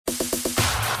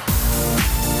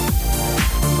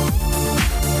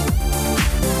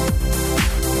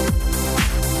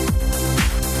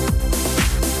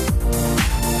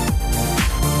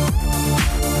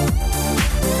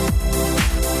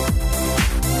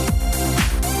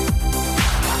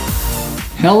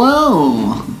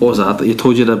Hello. What was that? You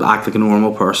told you to act like a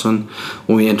normal person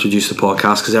when we introduced the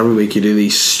podcast, because every week you do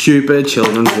these stupid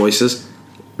children's voices.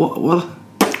 What?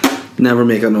 Never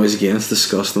make that noise again. It's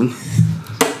disgusting.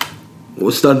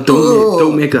 What's that?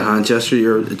 Don't make the hand gesture.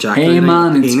 You're ejaculating. Hey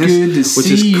man, it's penis, good to see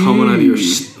you. Which is coming out of your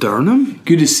sternum.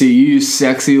 Good to see you, you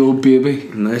sexy old baby.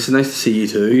 Nice to see you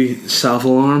too,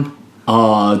 Sav-alarm.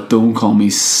 Don't call me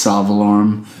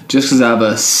Sav-alarm. Just because I have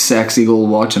a sexy gold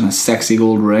watch and a sexy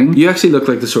gold ring. You actually look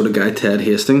like the sort of guy Ted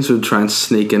Hastings would try and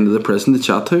sneak into the prison to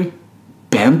chat to.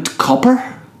 Bent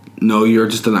copper? No, you're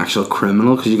just an actual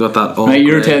criminal because you got that. Right,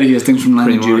 you're Ted Hastings from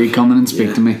Line of Duty. Come in and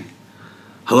speak to me.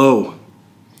 Hello.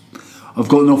 I've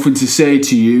got nothing to say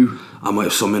to you. I might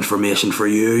have some information for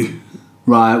you.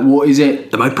 Right, what is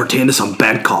it? It might pertain to some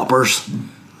bent coppers.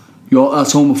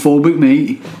 That's homophobic,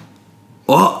 mate.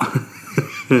 What?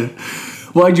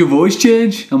 Why'd your voice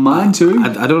change? And mine too.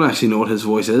 I don't actually know what his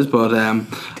voice is, but I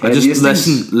just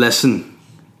Hastings. listen,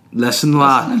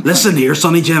 lad. Listen here,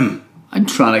 Sonny Jim. I'm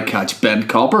trying to catch bent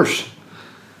coppers.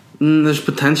 There's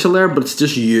potential there, but it's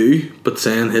just you, but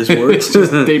saying his words. It's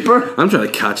just deeper. I'm trying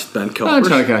to catch bent coppers. I'm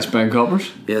trying to catch bent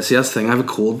coppers. Yeah, see, that's the thing. I have a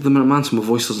cold at the minute, man, so my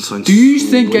voice doesn't sound. Do you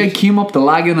think I came up the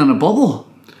lagging in a bubble?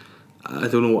 I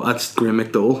don't know. That's Graham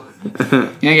McDowell. You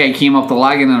think I came up the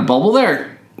lagging in a bubble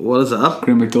there? What is that?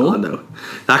 Graham McDowell? Oh, no.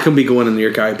 That can be going in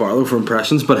your Gary Barlow for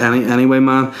impressions, but anyway,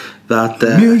 man, that...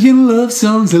 Million love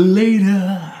songs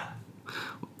later.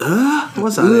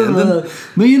 What's that?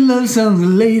 Million love songs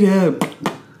later.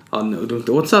 Oh, no, don't.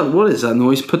 What's that? What is that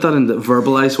noise? Put that in,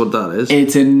 verbalize what that is.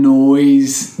 It's a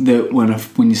noise that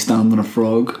when you stand on a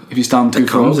frog, if you stand on two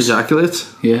frogs...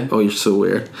 Ejaculates? Yeah. Oh, you're so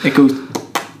weird. It goes...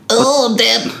 Oh, I'm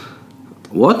dead.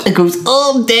 What? It goes,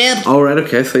 oh, I'm dead. Oh, right,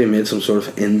 okay. I thought you made some sort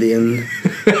of Indian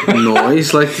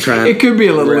noise, like to try and... It could be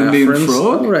a little reference. Indian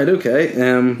frog. Oh, right, okay.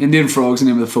 Indian Frog's the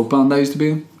name of the folk band I used to be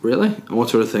in. Really? And what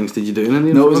sort of things did you do in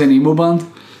Indian No, Frog? it was an emo band.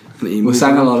 An emo We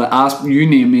sang band? a lot of... You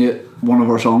name me one of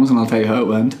our songs and I'll tell you how it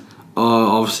went.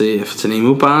 Obviously, if it's an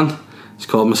emo band, it's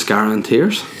called Mascara and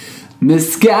Tears.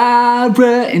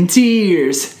 Mascara and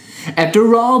tears.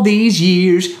 After all these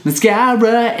years,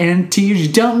 mascara and tears.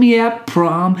 You dumped me at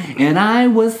prom, and I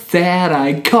was sad.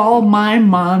 I called my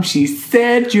mom. She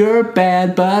said you're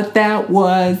bad, but that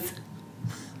was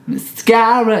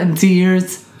mascara and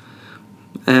tears.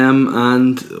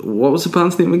 And what was the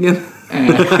band's name again?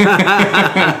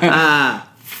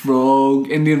 Frog,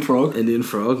 Indian Frog. Indian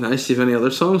Frog. Nice. Do you have any other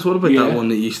songs? What about that one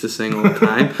that you used to sing all the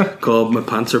time called My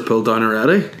Pants Are Pulled Down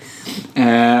Already?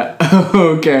 Okay.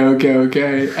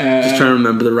 Just trying to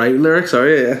remember the right lyrics, are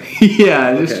you?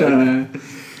 Yeah, just trying to...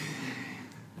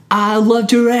 I loved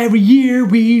her every year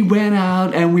we went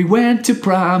out and we went to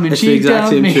prom and it's she the exact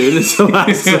dumped same me. tune as the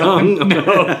last song.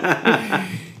 No.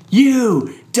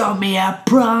 You dumped me at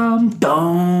prom.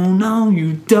 Don't know.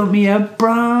 You dumped me at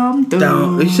prom.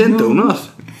 You said donut.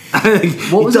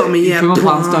 What was it? Me You put my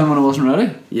pants down when I wasn't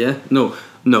ready? Yeah. No,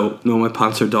 my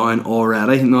pants are down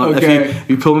already. No, Okay. if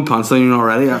you pull my pants down, you're not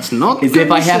ready. That's not. As if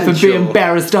I haven't been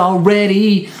embarrassed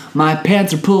already. My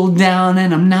pants are pulled down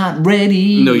and I'm not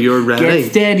ready. No, you're ready. Get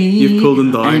steady. You've pulled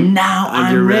them down. And now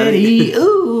I'm you're ready.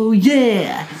 Ooh,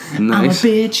 yeah. Nice. I'm a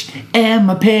bitch and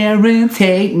my parents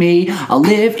hate me. I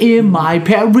live in my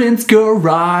parents'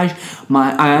 garage.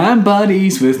 I'm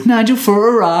buddies with Nigel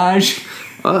Farage.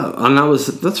 And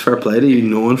that's fair play to you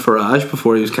knowing Farage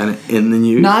before he was kind of in the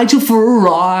news. Nigel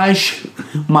Farage.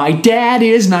 My dad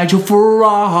is Nigel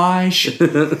Farage.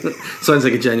 Sounds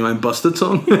like a genuine Busted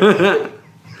song.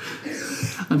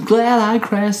 I'm glad I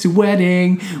crashed your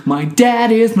wedding. My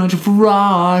dad is Nigel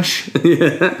Farage.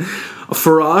 Yeah.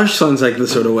 Farage sounds like the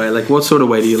sort of way, like what sort of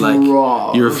way do you like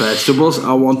your vegetables?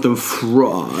 I want them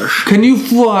farage. Can you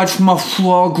flush my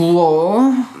foie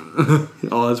gras?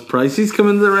 Oh, as Pricey's come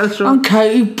into the restaurant?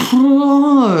 Okay,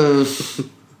 Price.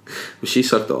 Was she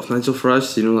sucked off Nigel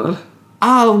Farage? Do you know that?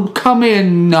 Oh, come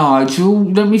in,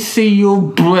 Nigel. Let me see your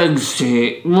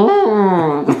Brexit.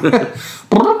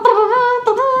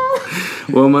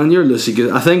 Well, man, you're Lucy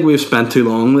good. I think we've spent too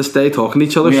long this day talking to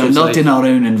each other. We so are it's not like, in our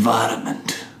own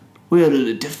environment. We are in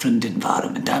a different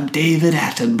environment. I'm David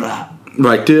Attenborough.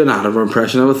 Right, do an Attenborough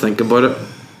impression. I would think about it.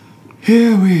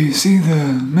 Here we see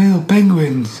the male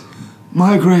penguins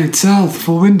migrate south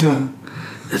for winter.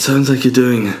 It sounds like you're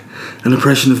doing an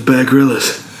impression of Bear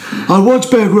Grylls. I watched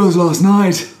Bear Grylls last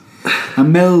night.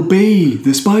 And Mel B,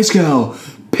 the Spice Girl,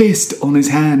 pissed on his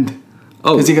hand.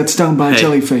 Oh, because he got stung by a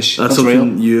jellyfish. That's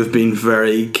something you have been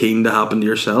very keen to happen to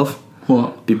yourself.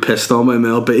 What? Be pissed on by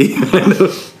Mel B.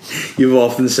 You've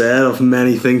often said of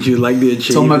many things you'd like to achieve.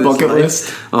 It's on my bucket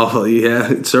list. Oh, well,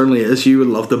 yeah, it certainly is. You would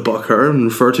love to buck her and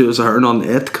refer to it as a her, not an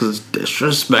it, because it's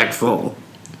disrespectful.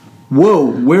 Whoa,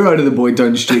 we're out of the Boy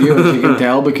Down studio, as you can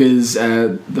tell, because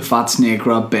the fat snake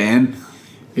rat Ben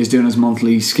is doing his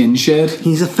monthly skin shed.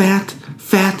 He's a fat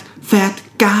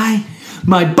guy.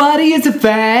 My body is a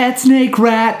fat snake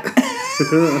rat.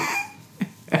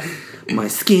 My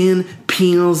skin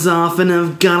peels off and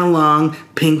I've got a long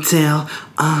pink tail.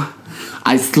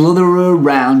 I slither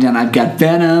around and I've got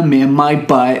venom in my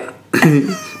butt.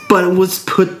 But it was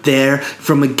put there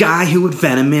from a guy who had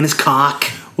venom in his cock.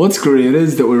 What's great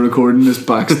is that we're recording this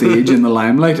backstage in the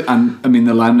Limelight, and I mean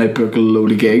the Limelight book a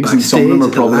load of gigs, and some of them are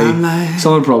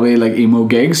probably like emo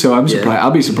gigs. So I'm surprised.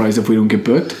 I'll be surprised if we don't get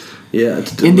booked. Yeah,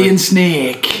 Indian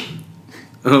Snake.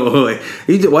 Oh,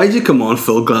 why'd you come on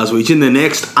full Glaswegian? The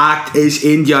next act is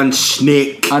Indian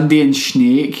Snake. Indian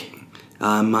Snake.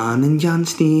 I'm an Indian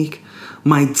Snake.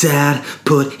 My dad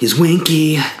put his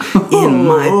winky in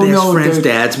my best friend's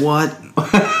dad's what?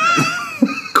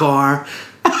 Car.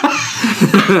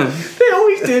 They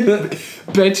always did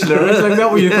bitch lyrics like that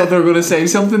where you thought they were going to say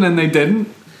something and they didn't.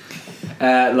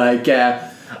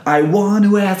 I want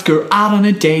to ask her out on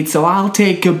a date, so I'll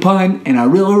take a punt, and I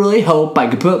really, really hope I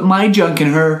can put my junk in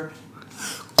her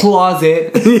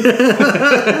closet.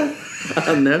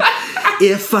 No.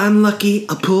 If I'm lucky,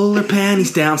 I'll pull her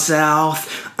panties down south.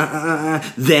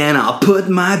 Then I'll put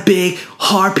my big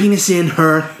hard penis in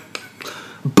her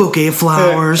bouquet of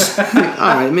flowers.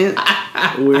 Alright, man.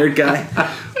 Weird guy.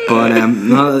 But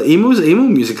emo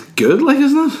music good, like,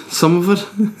 isn't it? Some of it.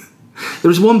 There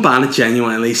was one band that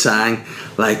genuinely sang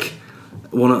like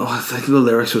I think the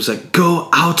lyrics was like, "Go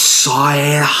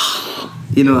outside."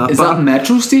 You know that Is band? that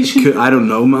Metro Station? I don't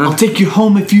know, man. I'll take you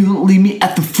home if you don't leave me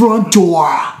at the front door.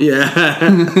 Yeah.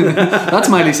 That's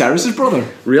Miley Cyrus's brother.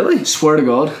 Really? Swear to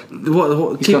God.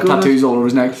 What He's got tattoos all over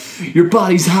his neck. Your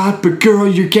body's hot, but girl,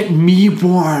 you're getting me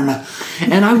warm.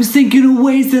 And I was thinking of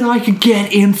ways that I could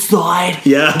get inside.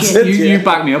 Yeah, that's it, you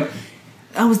back me up.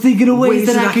 I was thinking of ways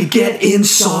that I could get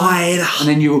inside. And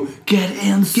then you get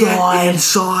inside. Get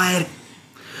inside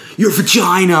your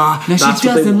vagina. Now she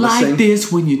doesn't like this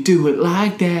when you do it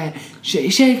like that.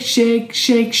 Shake, shake, shake,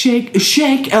 shake, shake,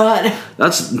 shake it.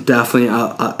 That's definitely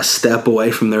a step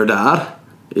away from their dad.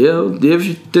 You give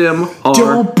you them heart.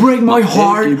 Don't break my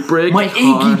heart. My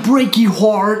achy, breaky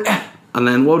heart. And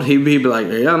then what he'd be like,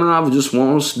 yeah, no, I just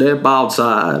want to step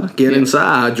outside, get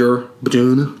inside your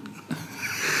vagina.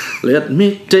 Let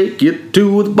me take you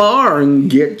to the bar and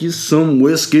get you some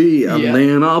whiskey, and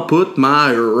then I'll put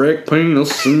my erect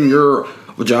penis in your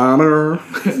vagina.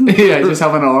 Yeah, just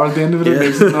have an R at the end of it. It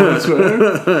makes it not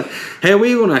swear. Hey,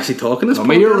 we weren't actually talking this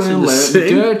Come here and let me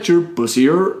get your pussy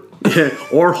or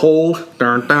or hole.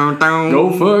 Dun, dun, dun.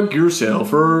 Go fuck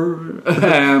yourself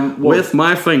with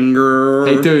my finger.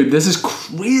 Hey dude, this is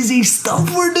crazy stuff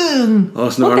we're doing. Oh,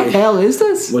 it's what not the hell is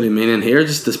this? What do you mean in here?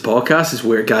 Just this podcast is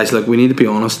weird, guys. Look, we need to be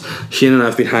honest. Shane and I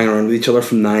have been hanging around with each other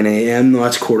from 9 a.m. Now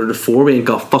it's 3:45. We ain't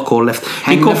got fuck all left.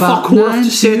 Ain't got fuck all left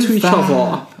to say to each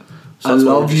other. So I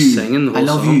love you. Singing the whole I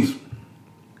love songs. you.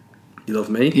 You love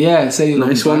me? Yeah, say you love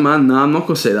me. Nice one, man. Nah, I'm not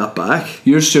going to say that back.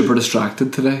 You're super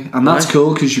distracted today, and that's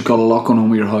cool because you've got a lot going on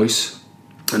with your house.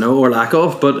 I know, or lack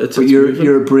of, but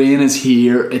your brain is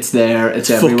here, it's there, it's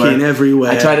everywhere. Fucking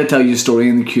everywhere. I tried to tell you a story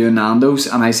in the queue in Nando's,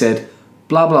 and I said,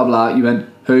 blah blah blah. You went,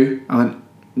 who? I went,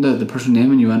 the person's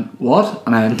name, and you went, what?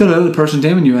 And I went, the person's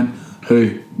name, and you went,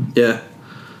 who? Yeah,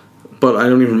 but I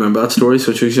don't even remember that story,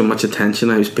 so it shows you how much attention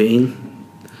I was paying.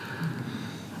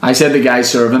 I said the guy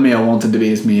serving me, I wanted to be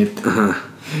his mate.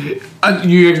 And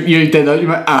you did that. You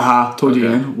went, told you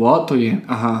again. What? Told you again.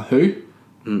 Who?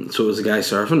 So it was the guy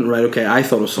surfing, right? Okay, I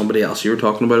thought it was somebody else you were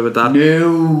talking about that.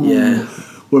 No. Yeah.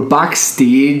 We're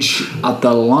backstage at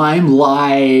the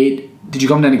Limelight. Did you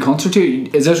come to any concert too?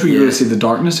 Is this where you go to see The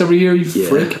Darkness every year? You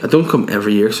freak. I don't come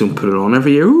every year, so I don't put it on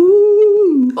every year.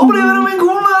 Ooh. Oh, but I mean, go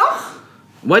now.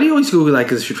 Why do you always go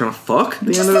like as if you're trying to fuck at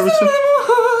the end of everything?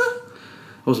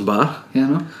 That wasn't bad. Yeah,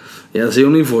 no. Yeah, that's the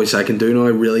only voice I can do now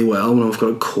really well when I've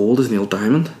got a cold is Neil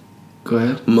Diamond. Go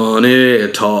ahead.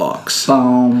 Money talks.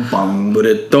 Boom, boom. But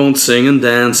it don't sing and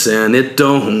dance and it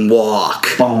don't walk.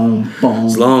 Boom, boom.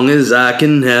 As long as I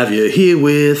can have you here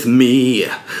with me,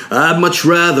 I'd much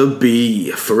rather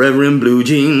be forever in blue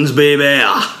jeans, baby.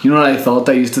 You know what I thought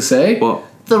they used to say? What?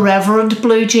 The Reverend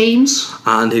Blue Jeans.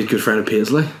 And his good friend of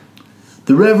Paisley.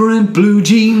 The Reverend Blue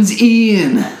Jeans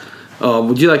Ian. Oh,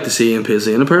 would you like to see Ian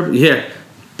Paisley in a pair? Yeah.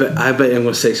 But I bet I'm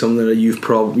going to say something that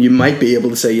you might be able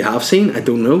to say you have seen. I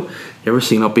don't know. You ever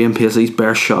seen up Ian Paisley's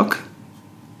Bear Shock?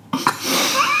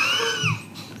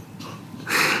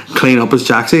 Clean up his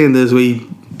jacksie and there's wee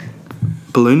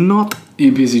balloon knot.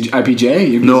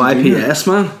 IPJ? No, IPS,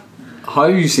 man. How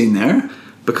have you seen there?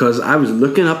 Because I was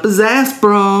looking up his ass,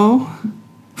 bro.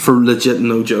 For legit,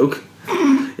 no joke.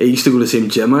 he used to go to the same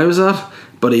gym I was at,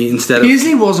 but he instead of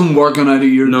Paisley wasn't working out at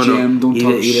your gym. Don't he,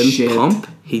 talk he didn't shit. pump.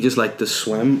 He just liked to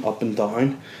swim up and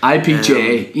down.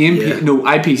 IPJ,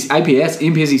 IPS,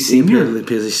 Ian Paisley Senior,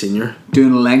 Paisley Senior,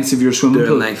 doing the lengths of your swimming doing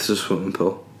pool. lengths of swimming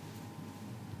pool.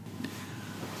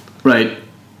 Right.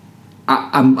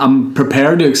 I'm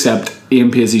prepared to accept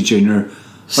Ian Paisley Jr.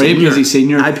 or Ian Paisley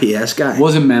Senior IPS guy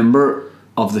was a member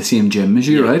of the same gym as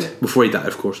you, right? before he died,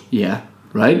 of course. Yeah.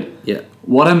 Right? Yeah,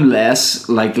 What I'm less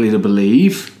likely to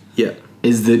believe yeah.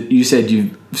 is that you said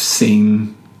you've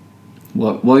seen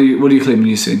what are you claiming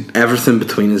you've seen? Everything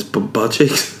between his butt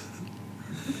cheeks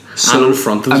So, and in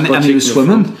front of his butt and he cheeks was in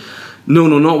the swimming? front. No,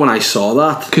 not when I saw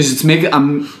that. Because it's making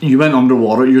you went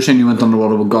underwater. You're saying you went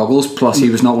underwater with goggles, plus he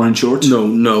was not wearing shorts.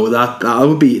 No, that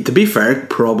would be, to be fair,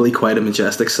 probably quite a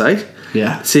majestic sight.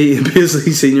 Yeah. See,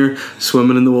 Paisley Senior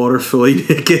swimming in the water fully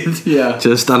naked. Yeah.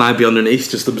 And I'd be underneath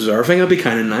just observing. It'd be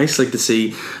kind of nice, like to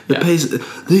see the Yeah.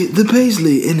 the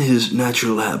Paisley in his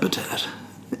natural habitat.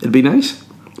 It'd be nice.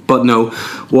 But no,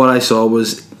 what I saw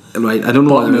was, right, I don't know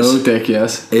But what no, this Dick.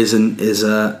 Yes. is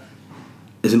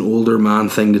an older man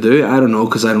thing to do. I don't know,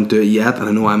 because I don't do it yet, and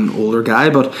I know I'm an older guy,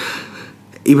 but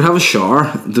he would have a shower,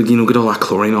 get all that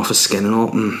chlorine off his skin and all,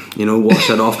 and wash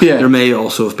that off. Yeah. There may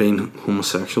also have been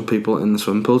homosexual people in the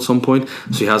swimming pool at some point,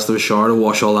 so he has to have a shower to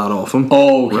wash all that off him.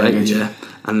 Oh, okay, right, gotcha. yeah.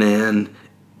 And then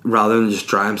rather than just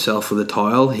dry himself with a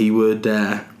towel, he would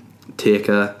take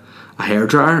a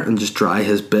hairdryer and just dry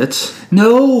his bits.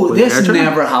 No, With this hair dryer?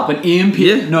 never happened. Ian P.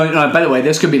 Yeah. No. By the way,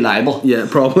 this could be liable. Yeah,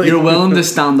 probably. You're willing to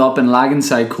stand up in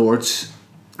Laginside courts,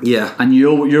 Yeah. and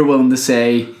you're willing to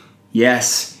say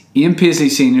yes. Ian Paisley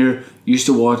Senior used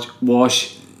to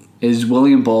wash his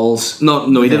William balls. No,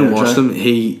 he with a didn't hair wash dryer. them.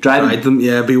 He Dried dried them.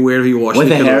 Yeah, be aware if he washed With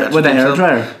them. a he could hair- have with a etched hair himself.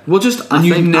 dryer? Well, just I And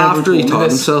you've think never after he told me taught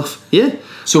this? himself. Yeah.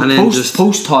 So And then just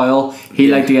post towel, he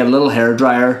liked to get a little hair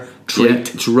dryer treat.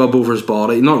 just rub over his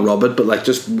body, not rub it, but like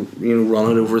just run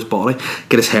it over his body,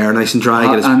 get his hair nice and dry.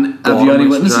 Get his And have bottom you any nice and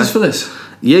witnesses dry. for this?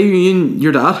 Yeah,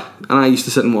 your dad and I used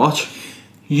to sit and watch.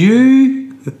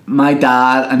 You, my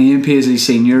dad, and Ian Paisley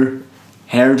Senior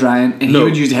hair drying, and he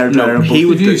would use the hair dryer. on he both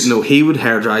would of yous. he would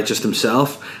hair dry just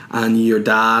himself, and your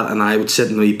dad and I would sit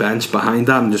on the wee bench behind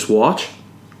that and just watch.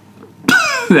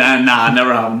 Nah,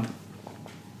 never happened.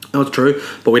 No, it's true,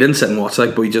 but we didn't sit and watch,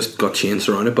 but we just got changed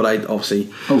around it. But I'd obviously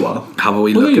Oh wow. have a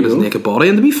wee Well, look there at you his go. naked body,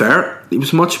 and to be fair, he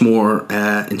was much more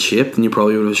in shape than you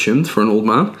probably would have assumed for an old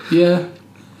man. Yeah.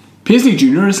 Paisley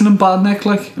Jr. isn't in bad neck,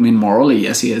 like. I mean, morally,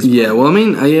 yes, he is. Yeah, well, I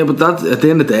mean, yeah, but that at the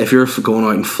end of the day, if you're going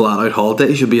out in flat out holiday,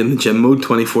 you should be in the gym mode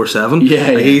 24/7. Yeah,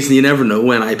 like yeah. you never know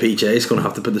when IPJ is going to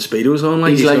have to put the speedos on.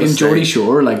 Like He's like gotta in stay- Geordie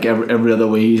Shore, like every other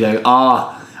week. He's like,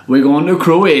 we're going to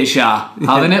Croatia,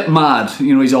 having it mad.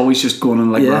 He's always just going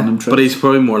on like random trips. but he's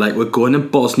probably more like, we're going to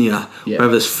Bosnia, Yeah. where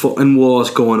there's fucking wars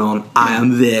going on. I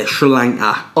am there, Sri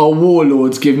Lanka. a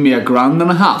warlord's giving me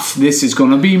 $1,500. This is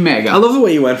going to be mega. I love the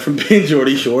way you went from being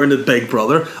Geordie Shore into Big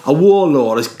Brother. A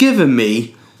warlord has given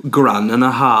me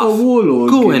 $1,500. A warlord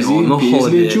going gives on Ian the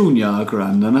Paisley holiday. Jr.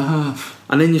 $1,500.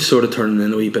 And then you sort of turn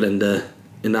in a wee bit in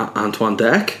that Antoine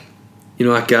Deck. You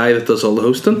know that guy that does all the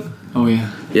hosting? Oh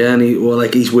yeah. Yeah, and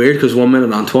he's weird because 1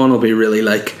 minute Antoine will be really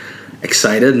like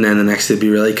excited, and then the next he'll be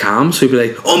really calm. So he'll be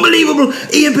like, "Unbelievable!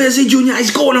 Ian Paisley Jr.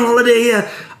 is going on holiday here,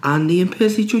 and Ian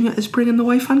Paisley Jr. is bringing the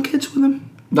wife and kids with him."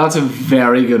 That's a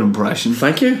very good impression.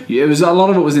 Thank you, Yeah, a lot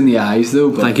of it was in the eyes though.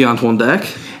 But thank you, Antoine Deck.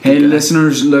 Hey,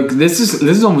 listeners, look, this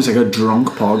is almost like a drunk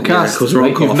podcast. Yeah, 'cause we're on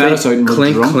You've met coffee. us out and we're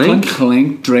Clink, drunk. clink.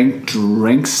 Clink,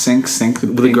 drink, sink.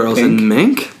 With the girls in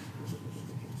mink.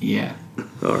 Yeah.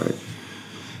 All right.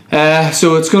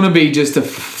 So it's going to be just a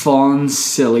fun,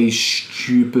 silly,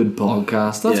 stupid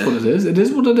podcast. That's Yeah. what it is. It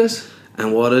is what it is.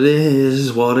 And what it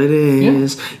is, what it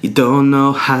is. You don't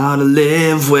know how to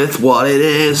live with what it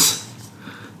is.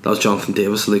 That was Jonathan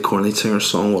Davis, the Lee Corney singer's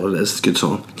song. What it is. It's a good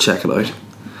song. Check it out.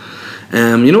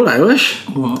 You know what I wish?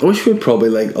 What? I wish we'd probably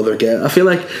like other guests. I feel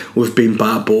like we've been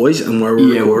bad boys, and where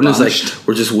we're Yeah, recording we're is like banished.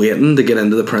 we're just waiting to get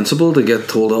into the principal to get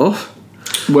told off.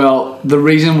 Well, the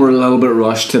reason we're a little bit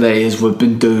rushed today is we've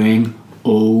been doing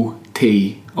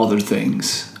OT, other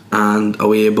things. And are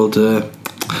we able to?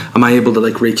 Am I able to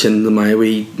like reach into my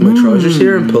trousers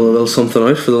here and pull a little something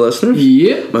out for the listeners?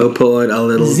 Yep. I'll pull out a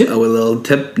little Zip. a little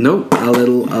tip. No, a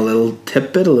little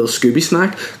tidbit, a little Scooby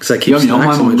snack, because I keep Yum, yum,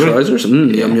 snacks I'm in my hungry. trousers.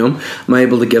 Yeah. Yum yum. Am I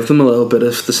able to give them a little bit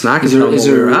of the snack? Is and there tell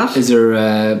them what we're at? is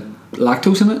there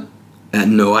lactose in it?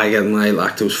 No, I get my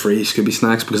lactose-free Scooby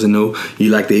snacks because I know you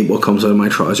like to eat what comes out of my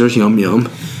trousers. Yum yum.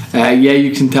 Yeah,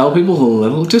 you can tell people a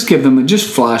little. Just give them, just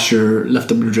flash your,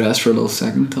 lift up your dress for a little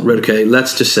second. Tell them. Right. Okay.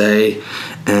 Let's just say,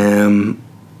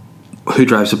 who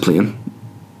drives a plane?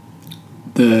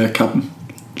 The captain.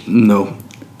 No.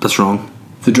 That's wrong.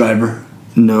 The driver.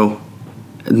 No.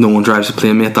 No one drives a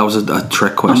plane, mate. That was a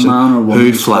trick question. A man or woman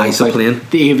Who flies a plane?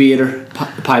 The aviator.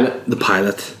 The pilot. The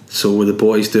pilot. So were the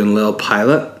boys doing a little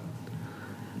pilot?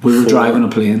 We were driving a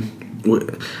plane. We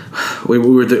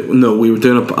were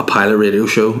doing a pilot radio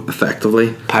show,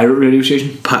 effectively. Pirate radio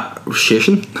station.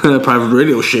 Private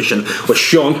radio station with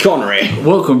Sean Connery.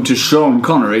 Welcome to Sean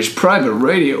Connery's private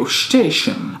radio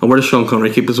station. And where does Sean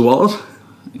Connery keep his wallet?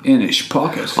 In his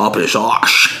pocket. Up his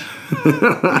arse.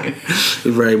 A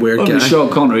very weird guy. Welcome to Sean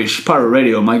Connery's pirate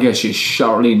radio. My guest is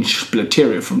Charlene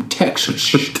Spiteri from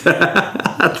Texas.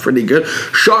 That's pretty good.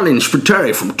 Charlene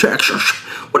Spiteri from Texas.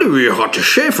 What do you have to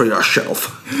say for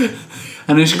yourself?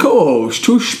 And his co-host,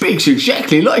 who speaks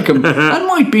exactly like him and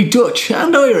might be Dutch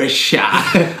and Irish.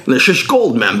 This is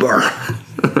Goldmember.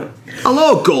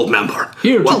 Hello,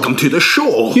 Goldmember. Welcome to the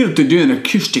show. Here to do an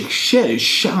acoustic set is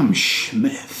Sam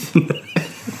Smith.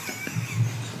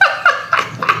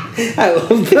 I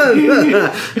love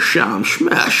that. Sam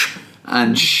Smash.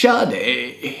 And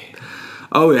Sade.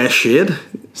 Oh, yeah, Shade.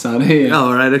 Sade, yeah.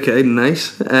 Oh, right, okay,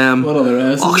 nice. What other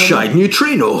S's? Oxide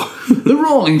Neutrino. The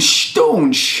Rolling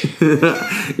Stones.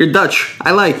 You're Dutch.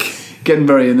 I like. Getting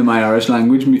very into my Irish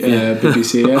language,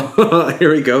 BBC, yeah.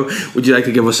 Here we go. Would you like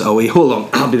to give us a wee... Hold on,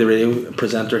 I'll be the radio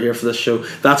presenter here for this show.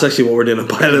 That's actually what we're doing a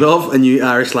pilot of, a new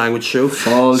Irish language show.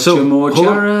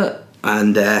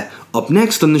 And up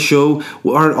next on the show,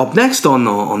 or up next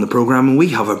on the programming, we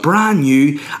have a brand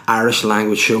new Irish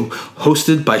language show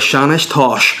hosted by Shanish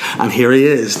Tosh. And here he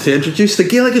is to introduce the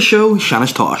Gaelic show,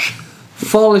 Shanish Tosh.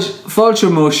 Fáilte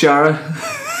mó Shara.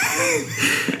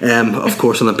 Of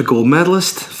course, Olympic gold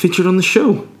medalist featured on the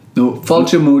show. No,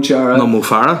 Fáilte mó Shara. No Mo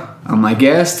Farah. And my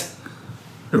guest,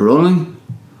 the Rolling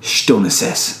Stones.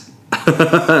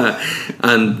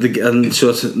 and so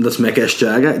let's make it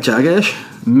Jagash.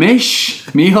 Mish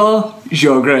Miha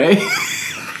Jogre.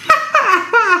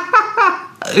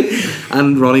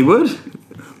 And Ronnie Wood.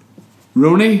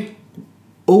 Ronnie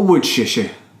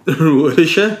O'Woodshisha.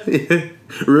 Woodisha.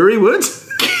 Rory Wood.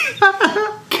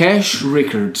 Kesh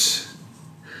Rickards.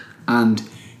 And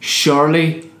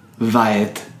Charlie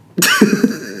Wyatt.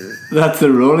 That's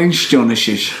the Rolling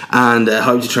Stones. And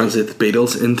how would you translate the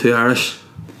Beatles into Irish?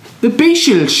 The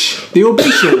Beatles. The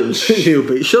O'Beatles. The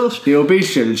O'Beatles. The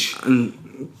O'Beatles. And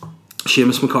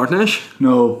Seamus McCartney.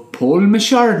 No, Paul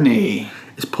McCartney.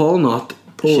 Is Paul not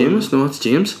Paul. Seamus? No, it's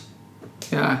James.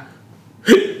 Yeah.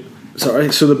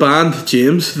 Sorry, so the band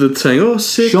James, the singer,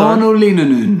 Sean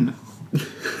O'Lennon.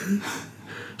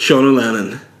 Sean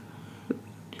O'Lennon.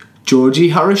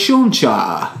 Georgie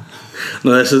Harishoncha.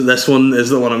 No, this one is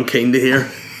the one I'm keen to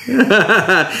hear.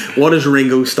 What is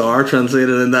Ringo Starr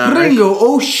translated into Irish? Ringo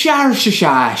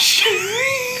O'Sharshash.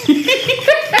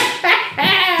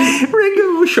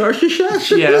 Ringo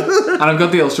O'Sharshash. Yeah, and I've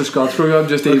got the Ulster Scots program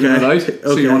just even it out.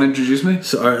 So you want to introduce me?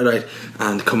 So alright.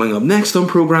 And coming up next on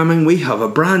programming, we have a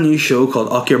brand new show called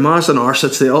Ock Your Mars and Arse.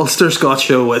 It's the Ulster Scots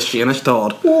show with Shanish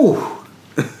Todd. Oh.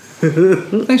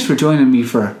 Thanks for joining me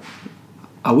for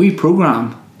a wee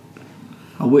program.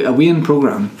 A wee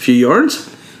program. Few yarns?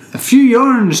 A few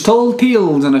yarns, tall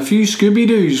tales, and a few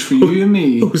Scooby-Doos for you and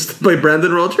me. Hosted by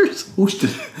Brendan Rogers.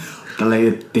 Hosted.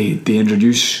 Delighted they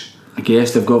introduce a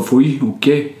guest I've got for you,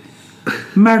 okay?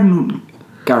 Martin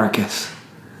Garrix.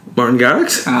 Martin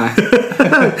Garrix? Aye.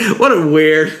 What a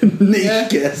weird niche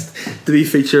guest to be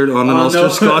featured on an Ulster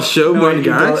Scots show, Martin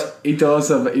Garrix. He does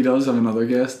have another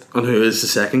guest. And who is the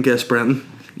second guest, Brendan?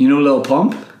 You know Lil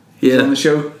Pump? Yeah. He's on the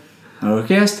show. Our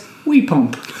guest, Wee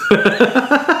Pump.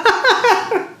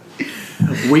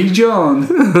 Wee John.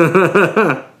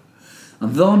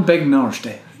 And then Big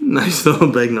Nasty. Nice little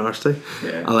Big Nasty.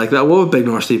 Yeah. I like that. What would Big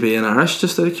Nasty be in Irish,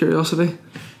 just out of curiosity?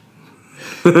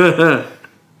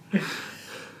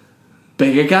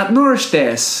 Big Gat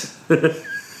Norstes.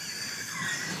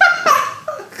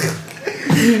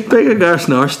 Big Gas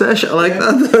Narstash. I like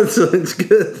that. That sounds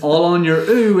good. All on your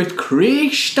ooh with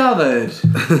Craig Stavid.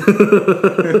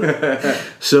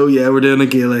 So yeah, we're doing a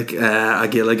Gaelic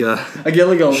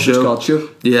Ulster Scots show.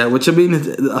 Yeah, which I mean,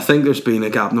 I think there's been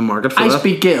a gap in the market for I that.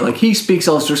 speak Gaelic, he speaks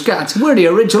Ulster Scots. We're the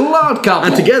original odd couple.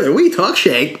 And together we talk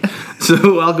shite.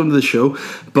 So welcome to the show.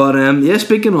 But yeah,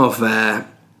 speaking of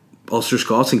Ulster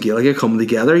Scots and Gaelic coming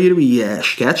together, you be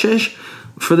sketch-ish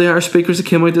for the Irish speakers that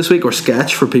came out this week, or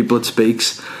sketch for people that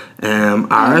speaks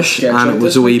Irish, and it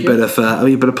was a wee bit of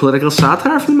political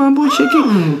satire from the man boy Shaky.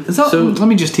 Let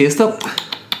me just taste it.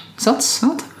 Is that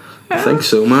salt? I think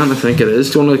so, man. I think it is.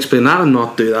 Do you want to explain that and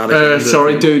not do that again?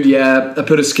 Sorry, dude. Yeah, I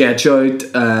put a sketch out,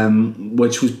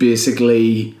 which was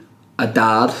basically a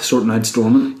dad sorting out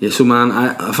Stormont. Yeah, so man,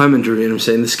 if I'm interviewing him,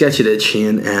 saying the sketch you did,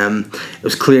 Shane, it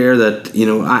was clear that, you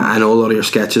know, I know a lot of your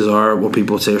sketches are what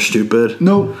people would say are stupid.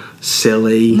 No.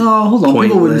 Silly. No, hold on. Pointless.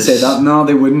 People wouldn't say that. No,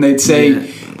 they wouldn't.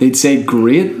 They'd say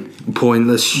great,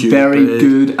 pointless, stupid, very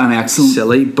good, and excellent.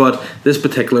 silly. But this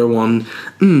particular one,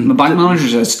 My bank manager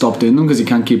says stop doing them because he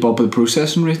can't keep up with the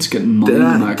processing rates, getting money.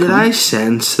 did I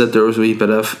sense that there was a wee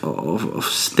bit of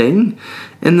sting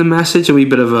in the message, a wee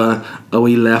bit of a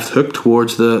wee left hook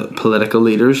towards the political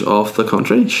leaders of the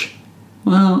country?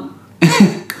 Well,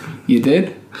 you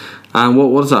did. And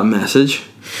what is that message?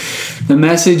 The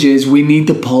message is we need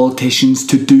the politicians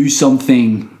to do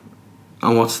something.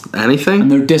 And what's anything?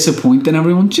 And they're disappointing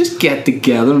everyone. Just get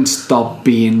together and stop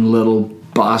being little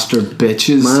bastard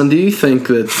bitches. Man, do you think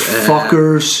that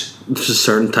Fuckers. there's a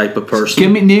certain type of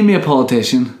person? Name me a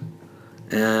politician.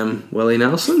 Willie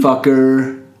Nelson.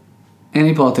 Fucker.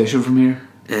 Any politician from here.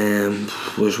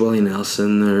 There's Willie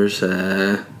Nelson. There's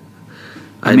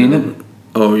I mean it.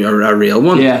 Oh, a real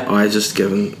one? Yeah. Oh, I just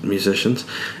given musicians.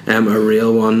 A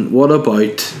real one. What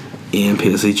about Ian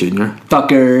Paisley Jr.?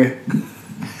 Fucker.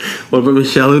 What about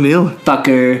Michelle O'Neill?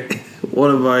 Fucker.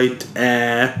 What about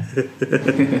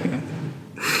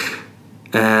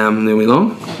Naomi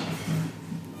Long?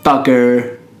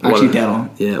 Fucker. Actually dead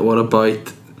on. Yeah, what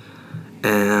about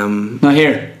Now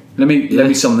here, let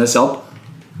me sum this up.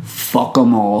 Fuck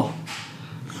them all.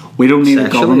 We don't need a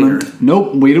Sexually, government. or?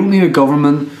 Nope, we don't need a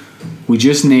government. We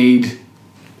just need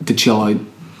to chill out.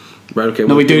 right, okay.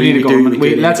 No, we do need a government.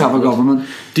 we do need Let's have a government.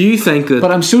 Do you think that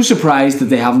But I'm so surprised that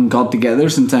they haven't got together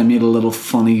since I made a little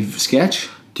funny sketch.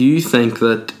 Do you think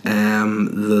that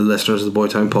the listeners of the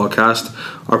Boytown podcast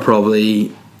are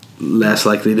probably less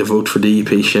likely to vote for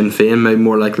DUP Sinn Féin, maybe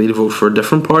more likely to vote for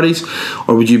different parties?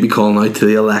 Or would you be calling out to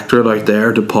the electorate out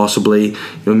there to possibly,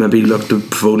 maybe look to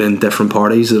vote in different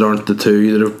parties that aren't the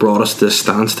two that have brought us to this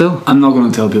standstill? I'm not going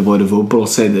to tell people how to vote, but I'll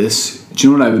say this. Do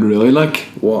you know what I would really like?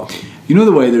 What? You know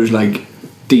the way there's like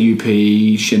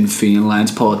DUP, Sinn Féin,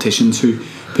 Alliance politicians who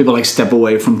people like step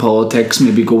away from politics,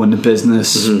 maybe go into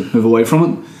business, move away from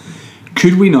it.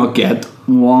 Could we not get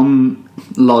one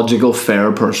logical,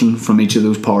 fair person from each of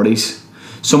those parties?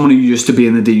 Someone who used to be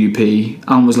in the DUP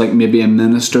and was like maybe a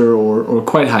minister or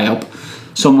quite high up.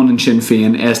 Someone in Sinn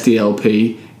Féin,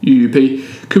 SDLP,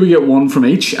 UUP. Could we get one from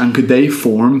each, and could they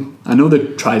form? I know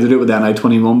they tried to do it with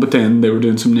NI21, but then they were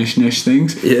doing some niche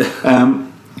things. Yeah.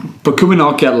 But could we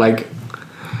not get like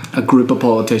a group of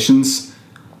politicians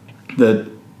that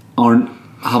aren't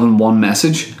having one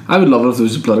message? I would love it if there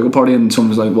was a political party and someone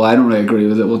was like, well, I don't really agree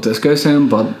with it, what this guy's saying,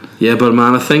 but... Yeah, but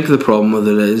man, I think the problem with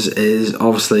it is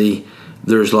obviously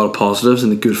there's a lot of positives in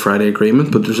the Good Friday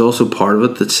Agreement, but there's also part of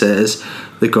it that says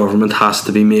the government has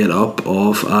to be made up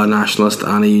of a nationalist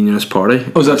and a unionist party.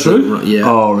 Oh, is that true? Yeah.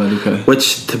 Oh, right, okay.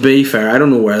 Which, to be fair, I don't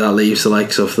know where that leaves the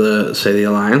likes of the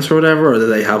Alliance or whatever, or do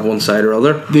they have one side or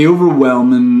other? The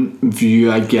overwhelming view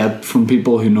I get from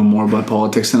people who know more about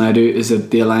politics than I do is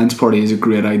that the Alliance Party is a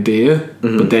great idea,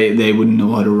 but they wouldn't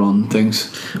know how to run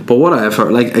things. But what I've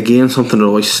heard, like, again, something that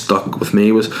always stuck with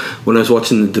me was when I was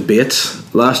watching the debates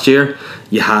last year,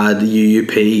 you had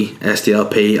UUP,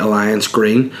 SDLP, Alliance,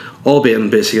 Green, all being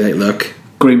basically like, look,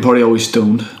 Green Party always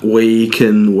stoned. we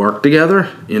can work together.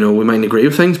 We mightn't agree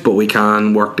with things, but we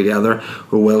can work together.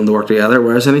 We're willing to work together.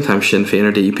 Whereas anytime Sinn Féin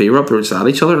or DUP were up, they would at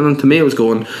each other. And to me, it was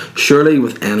going, surely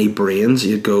with any brains,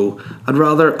 you'd go, I'd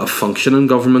rather a functioning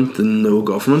government than no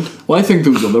government. Well, I think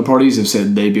those other parties have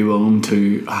said they'd be willing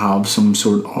to have some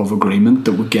sort of agreement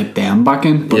that would get them back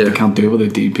in, but they can't do it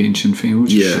with the DUP and Sinn Féin,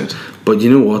 which is shit. But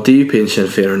you know what? DUP and Sinn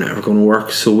Féin are never going to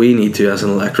work, so we need to, as an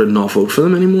electorate, not vote for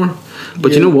them anymore.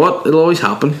 But you know what? It'll always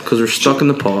happen because we're stuck in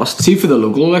the past. See, for the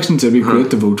local elections, it'd be great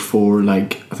to vote for,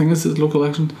 like, I think it's the local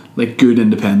election, like good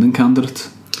independent candidates.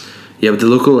 Yeah, but the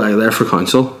local, they're for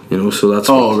council, so that's...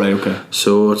 Oh, right, okay.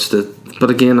 So it's the... But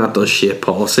again, that does shape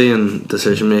policy and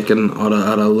decision making at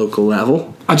a local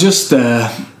level. I just, I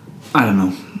don't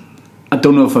know. I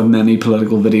don't know if I've many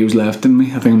political videos left in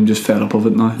me. I think I'm just fed up of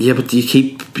it now. Yeah, but you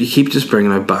keep just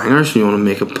bringing out bangers and you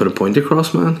want to put a point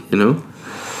across, man,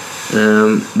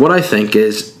 What I think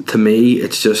is, to me,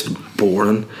 it's just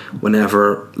boring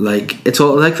whenever, like, it's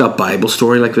all like that Bible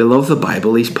story. Like, they love the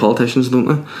Bible, these politicians, don't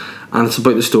they? And it's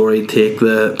about the story, take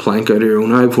the plank out of your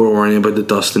own eye before worrying about the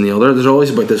dust in the other. There's always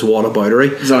about this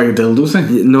whataboutery. Is that like a dildo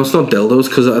thing? No, it's not dildos,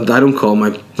 because I don't call my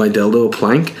dildo a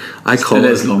plank. I call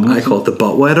it the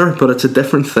butt wetter, but it's a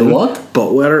different thing. The what?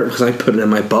 Butt wetter, because I put it in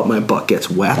my butt gets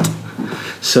wet.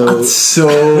 So that's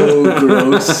so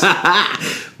gross.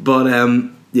 But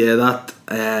yeah, that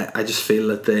I just feel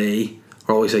that they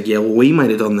are always like, yeah, well, we might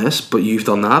have done this, but you've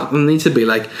done that. And it needs to be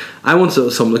like, I want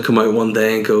someone to come out one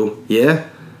day and go, yeah,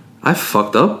 I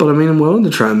fucked up, but I mean, I'm willing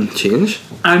to try and change.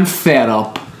 I'm fed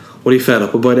up. What are you fed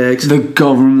up about, eggs? The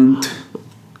government.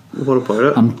 What about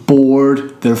it? I'm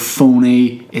bored. They're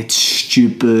phony. It's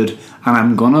stupid. And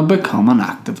I'm gonna become an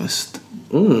activist.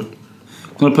 Mm.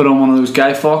 I'm gonna put on one of those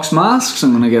Guy Fawkes masks.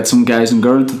 I'm gonna get some guys and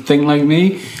girls to think like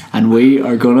me, and we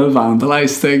are gonna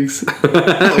vandalise things.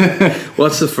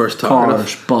 What's the first target?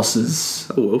 Cars,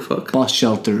 buses, Oh, fuck. bus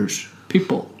shelters,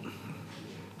 people.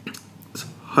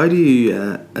 How do you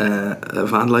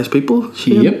vandalise people?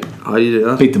 Yep. How do you do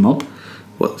that? Beat them up.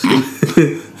 What?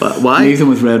 Why? Leave them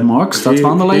with red marks. That's Who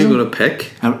are you vandalism. going to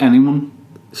pick? Anyone?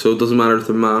 So it doesn't matter if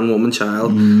they're man, woman,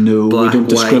 child. No, black,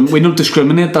 we don't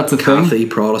discriminate. That's the thing. Catholic,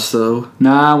 Protestant.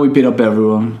 Nah, we beat up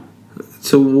everyone.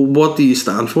 So what do you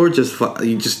stand for? You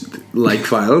just like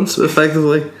violence,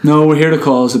 effectively. No, we're here to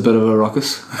cause a bit of a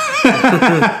ruckus.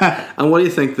 And what do you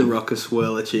think the ruckus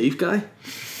will achieve, Guy?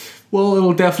 Well,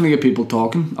 it'll definitely get people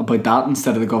talking about that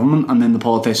instead of the government, and then the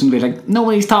politicians will be like,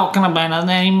 nobody's talking about it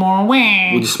anymore.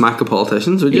 Would you smack the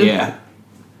politicians, would you? Yeah.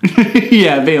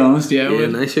 Yeah, be honest, yeah. Yeah,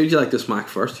 nice. Who'd you like to smack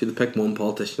first? You'd pick one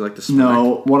politician you like to smack.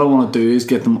 No, what I want to do is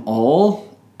get them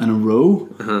all in a row,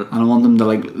 and I want them to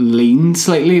like lean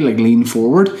slightly, like lean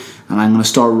forward, and I'm going to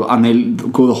start, and they'll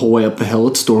go the whole way up the hill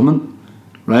at Stormont.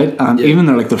 Right, and even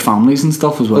their families and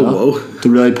stuff as well. Oh, whoa. To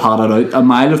really pad it out, a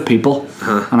mile of people,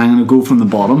 and I'm going to go from the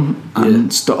bottom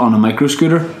and on a micro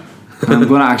scooter. And I'm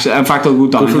going to actually, in fact, I'll go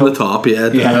downhill. Go from the top, yeah.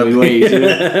 Yeah, it'll be way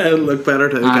easier. Look better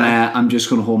too. And I'm just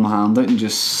going to hold my hand out and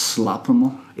just slap them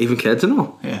all. Even kids and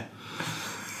all. Yeah.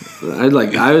 I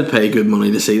would pay good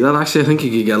money to see that. Actually, I think you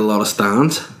could get a lot of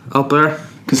stands up there.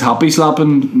 Because Happy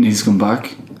Slapping needs to come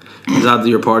back. Is that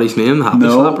your party's name, the Happy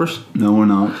Slappers? No, we're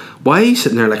not. Why are you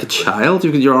sitting there like a child?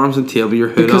 You've got your arms on the table, your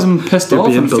hood Because up. I'm pissed you're off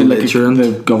being and I feel like belligerent.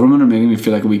 the government are making me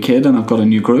feel like a wee kid, and I've got a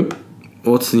new group.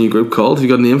 What's the new group called? Have you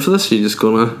got a name for this? Or are you just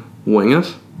gonna wing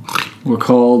it? We're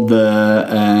called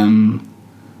the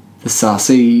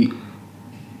Sassy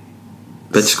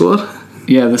Bitch Squad?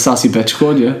 Yeah, the Sassy Bitch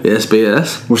Squad, yeah. The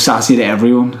SBS? We're sassy to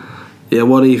everyone. Yeah,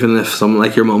 what even if someone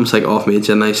like your mum's like, oh, I've made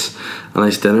you a nice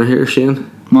dinner here,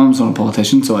 Shane? Mum's not a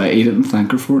politician, so I ate it and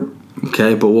thank her for it.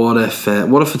 Okay, but what if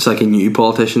it's like a new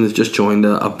politician that's just joined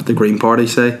the Green Party,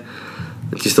 say?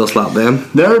 Do you still slap them?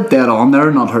 They're dead on.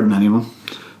 They're not hurting anyone.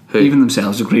 Who? Even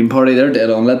themselves, the Green Party, they're dead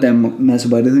on. Let them mess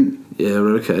about, I think. Yeah,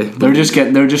 right, okay. They're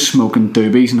just smoking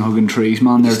doobies and hugging trees,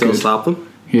 man. They're still good. slap them?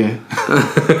 Yeah.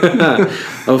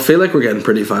 I feel like we're getting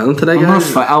pretty violent today,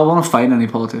 guys. I want to fight any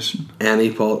politician.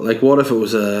 Like, what if it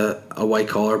was a white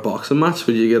collar boxing match?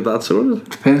 Would you get that sorted?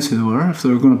 Depends who they were. If they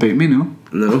were going to beat me, no.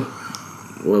 No.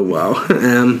 Well, wow.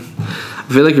 I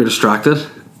feel like you're distracted.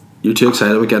 You're too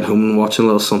excited about getting home and watching a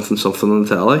little something on the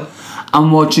telly.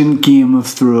 I'm watching Game of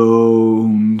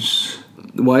Thrones.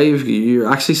 Why you're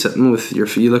actually sitting with your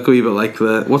feet? You look a wee bit like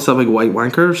what's that big white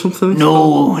wanker or something?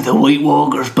 No, the White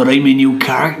Walkers, but I'm a new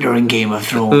character in Game of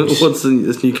Thrones. What's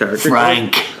this new character?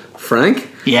 Frank. Frank?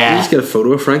 Yeah. You just get a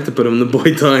photo of Frank to put him on the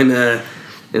Boy Town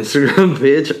Instagram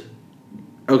page.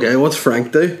 Okay, what's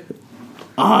Frank do?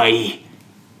 I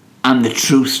am the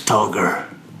truth talker.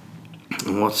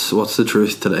 And what's the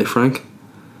truth today, Frank?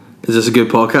 Is this a good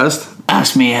podcast?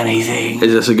 Ask me anything.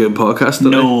 Is this a good podcast today?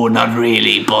 No, not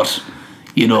really, but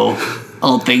you know,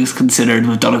 all things considered,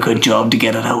 we've done a good job to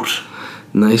get it out.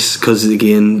 Nice, because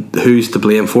again, who's to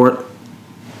blame for it?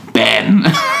 Ben.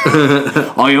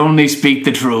 I only speak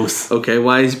the truth. Okay,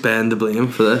 why is Ben to blame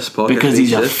for this podcast? Because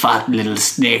he's a fat little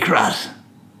snake rat.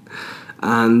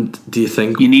 And do you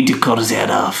think... You need to cut his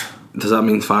head off. Does that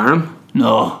mean fire him?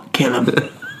 No, kill him.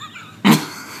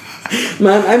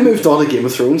 Man, I moved on to Game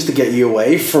of Thrones to get you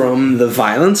away from the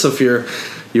violence of your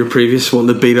previous one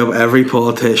to beat up every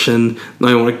politician. Now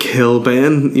you want to kill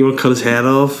Ben. You want to cut his head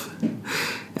off.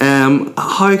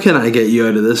 How can I get you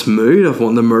out of this mood of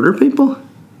wanting to murder people?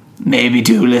 Maybe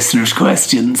do listeners'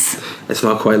 questions. It's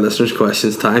not quite listeners'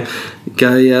 questions time,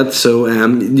 guy, yet. So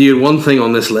you had one thing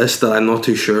on this list that I'm not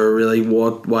too sure really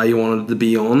why you wanted to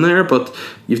be on there, but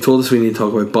you've told us we need to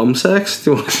talk about bum sex. Do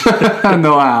you want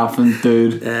No, I haven't,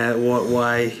 dude.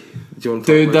 Why? Do you want to talk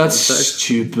Dude, about that's bum sex?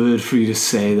 stupid for you to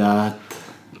say that.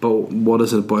 But what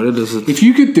is it about it? Is it? If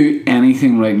you could do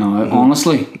anything right now,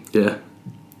 honestly, Yeah.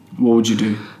 what would you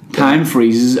do? Time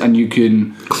freezes and you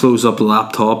can... Close up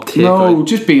laptop, take No, out.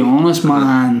 just be honest,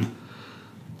 man.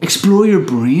 Explore your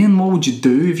brain. What would you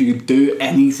do if you could do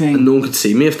anything? And no one could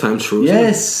see me if time's frozen.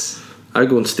 Yes. I'd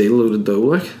go and steal a load of dough,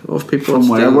 like, off people. From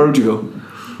where? Steal- Where would you go?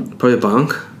 Probably a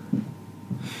bank.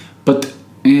 But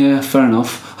Yeah, fair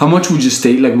enough. How much would you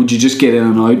stay? Like, would you just get in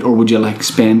and out, or would you like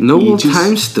spend? No, well, ages?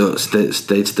 time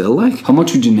stayed still. Like, How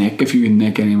much would you nick if you could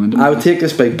nick anyone? I would take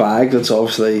this big bag that's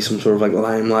obviously some sort of like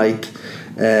Limelight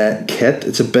kit.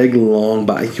 It's a big long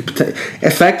bag.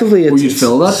 Effectively, it's, Would you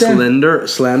fill that then?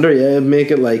 slender. Yeah,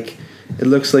 make it like it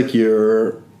looks like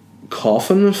your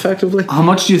coffin. Effectively, How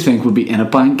much do you think would be in a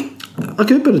bank? a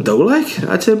good bit of dough. Like,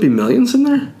 I'd say it'd be millions in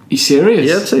there. You serious?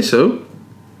 Yeah, I'd say so.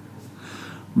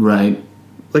 Right.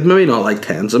 Like, maybe not like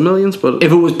tens of millions, but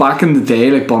If it was back in the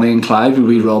day, like Bonnie and Clyde, would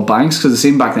we rob banks? Because it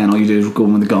seemed back then all you do is go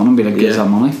in with a gun and be like, "Get that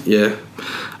money." yeah,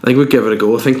 I think we'd give it a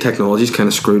go. I think technology's kind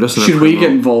of screwed us. Should we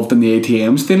get involved in the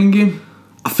ATM stealing game?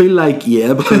 I feel like,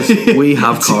 yeah, because we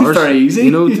have It's cars. very easy. You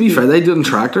know, to be fair, they do it in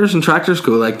tractors, and tractors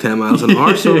go like 10 miles an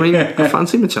hour. So I mean, I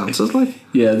fancy my chances. Like,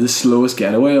 Yeah, the slowest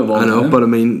getaway of all I know, time. but I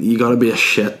mean, you got to be a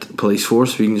shit police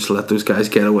force if you can just let those guys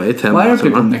get away 10 Why are miles an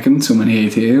people hour. nicking so many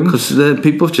ATMs? Because the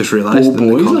people have just realised Old in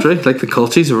the boys, country, like the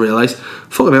cultures have realised,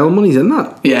 fucking hell, money's in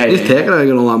that. Yeah, just yeah, take it out and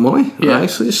get all that money. Yeah. Right,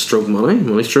 so just stroke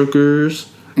money strokers.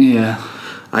 Yeah.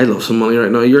 I love some money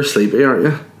right now. You're sleepy, aren't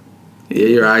you? Yeah,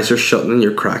 your eyes are shutting and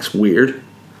your crack's weird.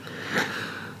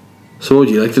 So what would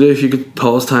you like to do if you could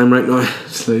pause time right now?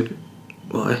 Sleep.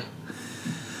 Why?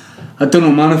 I don't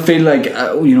know, man. I feel like,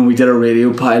 we did a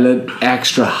radio pilot,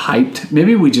 extra hyped.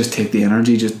 Maybe we just take the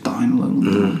energy just down a little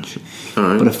notch.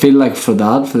 Alright. But I feel like for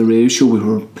the radio show, we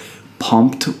were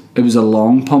pumped. It was a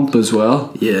long pump as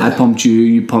well. Yeah. I pumped you,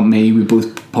 you pumped me, we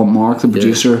both pumped Mark, the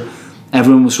producer.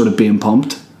 Everyone was sort of being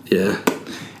pumped. Yeah.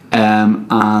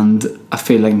 And I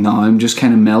feel like now I'm just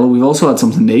kind of mellow. We've also had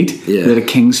something to eat. Yeah. We had a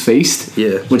King's Feast.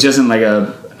 Yeah. Which isn't like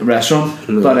a restaurant.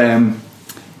 No.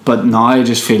 But now I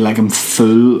just feel like I'm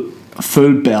full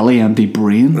belly, empty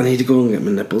brain. I need to go and get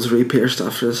my nipples re-pierced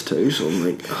after this too, so I'm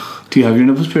like, ugh. Do you have your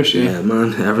nipples pierced? Yeah. Yeah,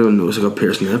 man, everyone knows I got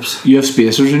pierced nips. You have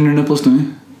spacers in your nipples, don't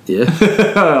you? Yeah.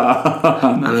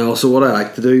 And also what I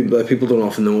like to do, but people don't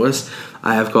often know this,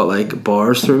 I have got like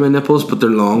bars through my nipples, but they're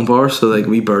long bars, so like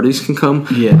wee birdies can come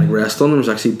like rest on them. There's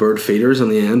actually bird feeders on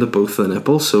the end of both the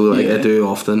nipples, so like I do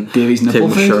often Davy's take nipple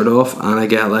my feed? shirt off, and I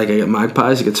get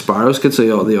magpies, I get sparrows, get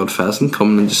the odd pheasant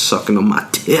coming and just sucking on my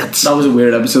tits. That was a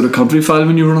weird episode of Country File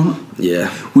when you were on it.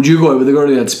 Yeah. Would you go out with a girl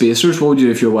who had spacers? What would you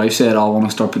do if your wife said, "I want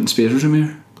to start putting spacers in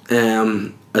me"?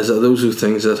 Is that those are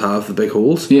things that have the big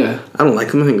holes? Yeah. I don't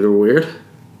like them. I think they're weird.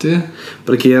 Do you?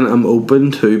 But again, I'm open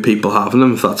to people having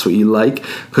them if that's what you like.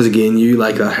 Because again, you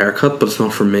like that haircut, but it's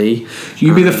not for me.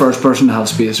 You'd be the first person to have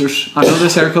spacers. I know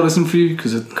this haircut isn't for you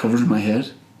because it covers my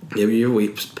head. Yeah, but you have a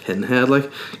wee pinhead.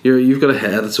 Like you've got a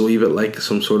head that's a wee bit like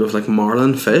some sort of like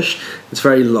marlin fish. It's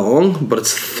very long, but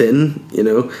it's thin. You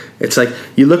know, it's like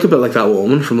you look a bit like that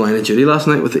woman from Line of Duty last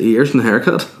night with the ears and the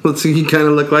haircut. That's what you kind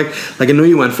of look like. Like, I know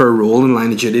you went for a role in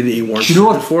Line of Duty that you weren't. Do you know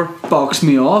what for? boxed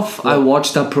me off? I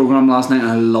watched that program last night and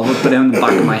I love it, but in the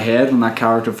back of my head when that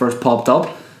character first popped up,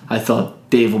 I thought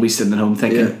Dave will be sitting at home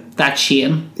thinking, "That's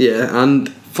Shane." Yeah, and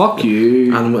Fuck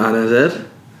you. and I did.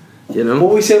 You know.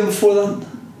 What were we saying before that?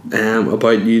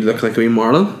 About you look like a wee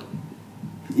marlin.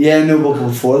 Yeah, no, but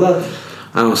before that,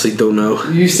 I honestly don't know.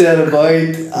 you said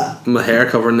about My hair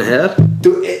covering the head.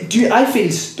 do you? I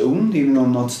feel stoned even though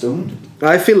I'm not stoned.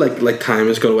 I feel like time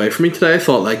has got away from me today. I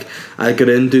thought like I'd get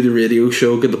in, do the radio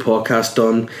show, get the podcast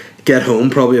done, get home,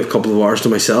 probably have a couple of hours to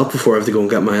myself before I have to go and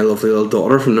get my lovely little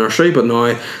daughter from nursery. But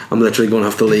now I'm literally going to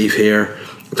have to leave here.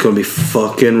 It's going to be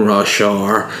fucking rush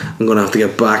hour. I'm going to have to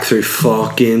get back through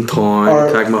fucking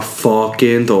town, take my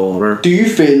fucking daughter. Do you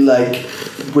feel like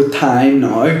with time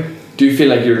now? Do you feel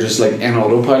like you're just like in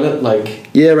autopilot, like?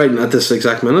 Yeah, right at this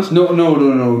exact minute.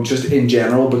 No. Just in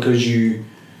general, because you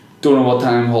don't know what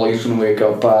time Holly's going to wake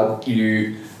up at.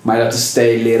 You might have to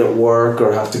stay late at work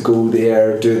or have to go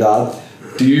there, do that.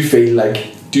 Do you feel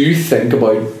like? Do you think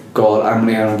about God? I'm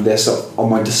going to have this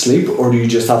amount of sleep, or do you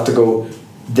just have to go?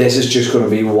 This is just going to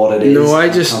be what it is. No, I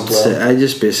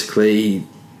just basically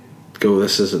go.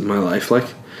 This is my life. Like,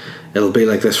 it'll be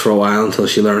like this for a while until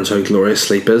she learns how glorious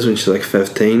sleep is when she's like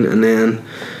 15, and then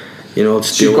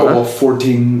it's She's got what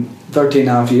 13 and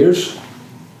a half years.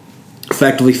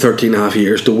 Effectively 13 and a half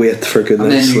years to wait for good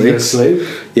night's sleep. And then you get sleep.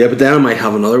 Yeah, but then I might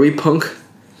have another wee punk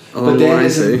along the line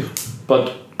too.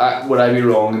 But would I be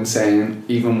wrong in saying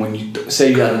even when you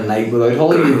say you had a night without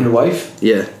Holly and your wife?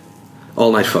 Yeah,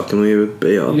 all night fucking we would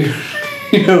be on.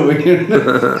 When you're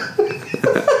not.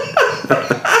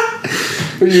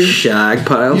 Shag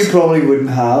piles. You probably wouldn't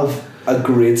have a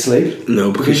great sleep.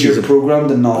 No, because you're programmed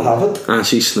to not have it. And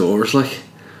she snores like.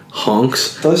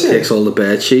 honks. Does she? Takes all the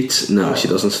bed sheets. No, she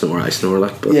doesn't snore. I snore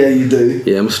like. But Yeah, you do.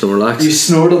 yeah, I'm a Snorlax. You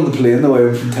snored on the plane the way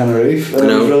home from Tenerife,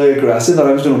 and it was really aggressive. And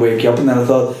I was going to wake you up, and then I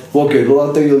thought, what good will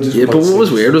that do? You'll just Yeah, but what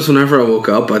was weird was whenever I woke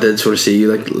up, I did sort of see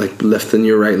you like lifting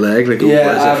your right leg, like yeah, over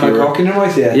as I if have you my were. cock in your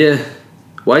mouth. Yeah, Yeah.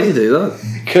 Why did you do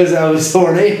that? because I was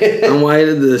horny. And why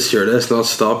did the stewardess not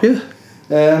stop you?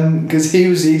 Because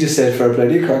he just said fair play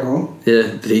to you, crack on. Yeah.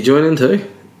 Did he join in too?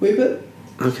 Wait a bit.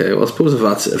 Okay. Well, I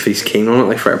suppose if he's keen on it,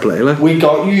 like fair play, like. We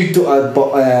got you to,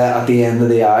 at the end of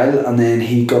the aisle, and then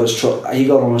he got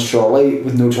on his trolley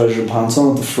with no trousers or pants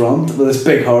on at the front with this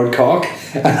big hard cock.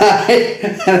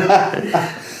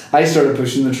 I started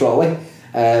pushing the trolley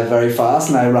very fast,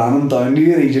 and I ran him down to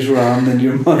you, and he just ran into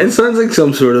your mouth. It sounds like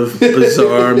some sort of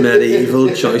bizarre medieval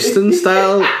jousting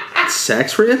style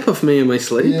sex rape of me in my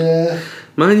sleep. Yeah.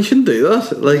 Man, you shouldn't do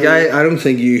that. Like, I don't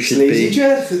think you should Lazy be.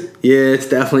 jet. Yeah, it's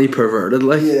definitely perverted.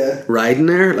 Like, Yeah. riding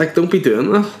there, like, don't be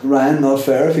doing that. Ryan, not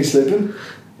fair if he's sleeping.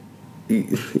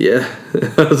 Yeah,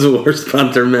 that's the worst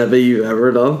banter maybe you've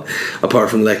ever done, apart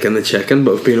from licking the chicken.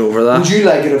 But we've been over that. Would you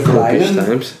like it if copious Rylan,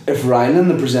 times.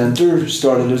 the presenter,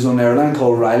 started his own airline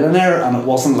called Rylan Air, and it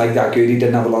wasn't like that good? He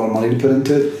didn't have a lot of money to put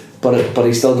into it, but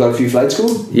he still got a few flights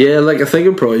going. Yeah, like I think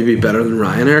it'd probably be better than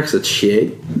Ryanair because it's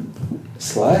shit.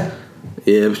 Sly.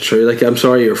 Yeah, it's true. Like, I'm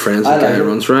sorry you're friends with the guy who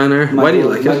runs Ryanair. Why do you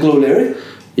like Michael it? O'Leary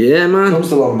Yeah, man. comes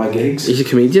to a lot of my gigs. He's a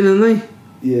comedian, isn't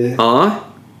he? Yeah. Aye.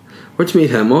 Where'd you meet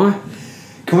him, aye?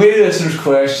 Can we do listeners'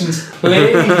 questions,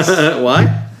 please?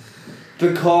 Why?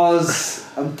 Because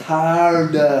I'm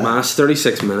tired. Man, it's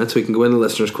 36 minutes. We can go into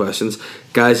listeners' questions.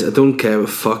 Guys, I don't care if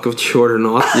fuck if it's short or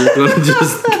not. You're going to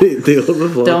just deal with the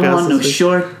podcast. Don't want no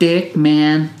short dick,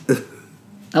 man.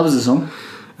 That was the song.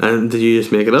 And did you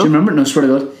just make it up? Do you remember it? No, swear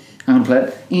to God. I'm gonna play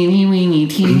it. Eeny weeny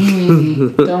teeny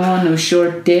weeny. Don't want no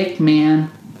short dick, man.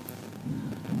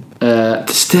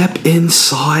 Step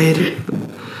inside.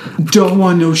 Don't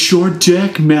want no short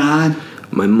dick, man.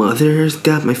 My mother's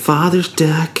got my father's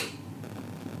dick.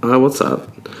 What's that?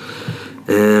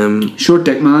 Short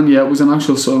Dick Man, yeah, it was an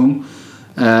actual song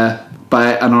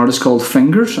by an artist called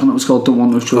Fingers, and it was called Don't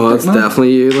Want No Short Dick That's Man.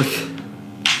 definitely you, like.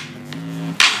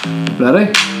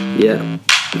 Ready? Yeah.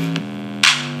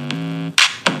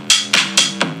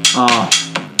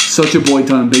 Such a boy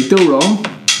town beat though, wrong?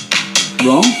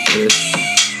 Wrong? It is.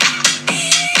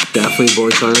 Definitely boy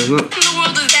town, isn't it? What in the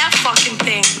world is that fucking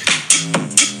thing?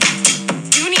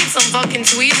 You need some fucking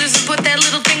tweezers to put that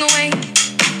little thing away.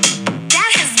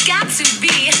 That has got to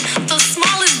be the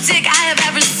smallest dick I have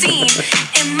ever seen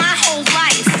in my whole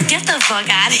life. Get the fuck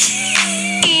out of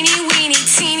here. Eeny weeny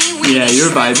teeny weeny. Yeah, you're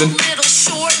vibing. Little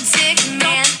short dick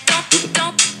man.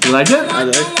 Don't. You like it? I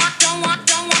do. Don't want.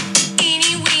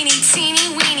 Eeny weeny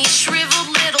teeny weeny shriveled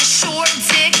little short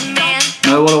dick man.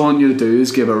 Now what I want you to do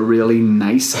is give a really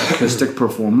nice acoustic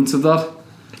performance of that.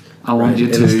 I want you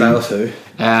In the style to too.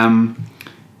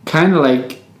 kind of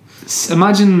like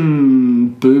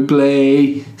imagine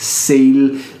Bublé,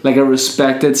 Seal, like a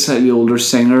respected slightly older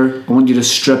singer. I want you to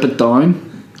strip it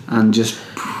down and just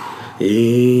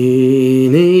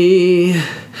Eeny,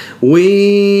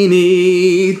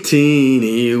 weeny,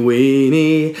 teeny,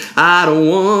 weeny. I don't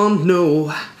want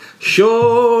no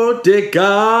short dick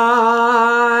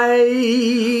guy.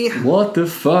 what the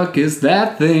fuck is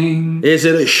that thing? Is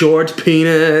it a short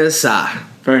penis?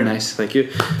 Very nice. Thank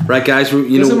you. Right, guys, you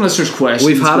Get some know listeners' questions.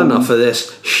 we've had going. enough of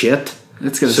this shit.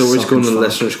 Let's get a So we're just going to the sucking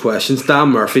listeners' questions. Dan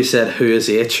Murphy said, "Who is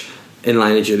H in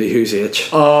Line of Duty? Who's H?"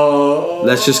 Oh,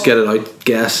 Let's just get it out.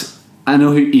 Guess I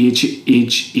know who H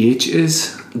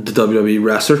is. the WWE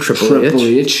wrestler Triple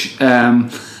H.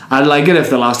 I'd like it if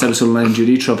the last episode of Line of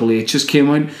Duty, Triple H just came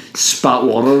out, spat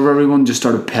water over everyone, just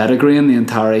started pedigreeing the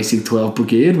entire AC-12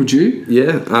 brigade. Would you?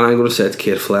 Yeah, and I'm going to say it's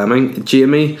Kate Fleming.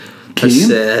 Jamie has Kane?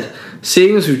 said,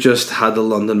 seeing as we've just had the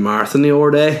London Marathon the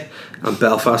other day and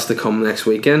Belfast to come next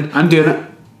weekend, I'm doing it.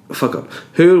 fuck up.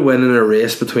 Who would win in a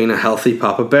race between a healthy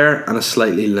Papa Bear and a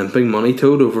slightly limping Money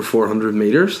Toad over 400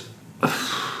 metres?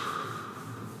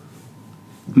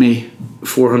 Me.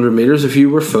 400 metres if you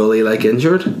were fully like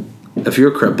injured, if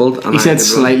you're crippled. And He I said could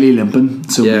run. slightly limping,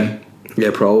 so Yeah, me. yeah,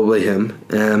 probably him.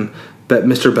 But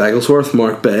Mr. Bagglesworth,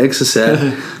 Mark Beggs, has said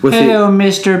with the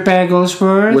Mr.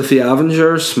 Bagglesworth. with the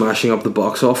Avengers smashing up the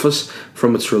box office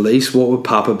from its release, what would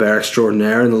Papa Bear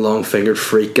Extraordinaire and the long-fingered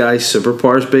freak guy's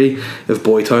superpowers be if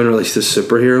Boytown released a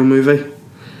superhero movie?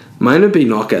 Mine would be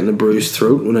not getting a bruised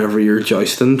throat whenever you're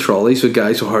jousting trolleys with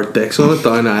guys with hard dicks on it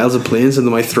down aisles of planes into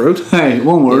my throat. Hey,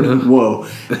 one word. You know?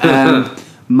 Whoa.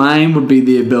 Mine would be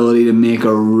the ability to make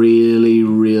a really,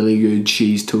 really good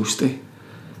cheese toastie.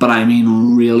 But I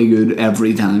mean really good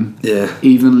every time. Yeah.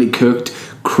 Evenly cooked,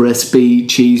 crispy,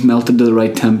 cheese melted to the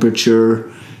right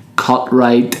temperature, cut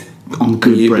right on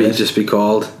good You'd bread. just be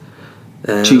called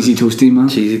Cheesy toasty man.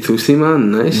 Cheesy Toasty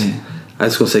Man. Nice. Yeah. I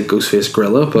was going to say Ghostface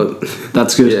Gorilla, but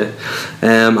That's good.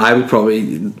 yeah. I would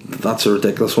probably, that's a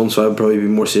ridiculous one, so I would probably be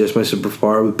more serious. My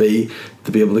superpower would be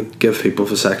to be able to give people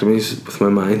vasectomies with my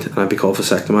mind, and I'd be called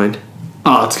Vasectomind.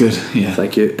 Oh, that's good. Yeah.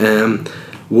 Thank you.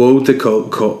 Woe to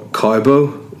Cowbo,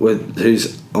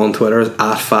 who's on Twitter as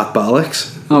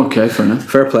 @FatBalix. Okay, fair enough.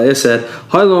 Fair play. I said,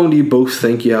 how long do you both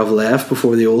think you have left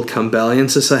before the old Campbellian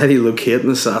Society locate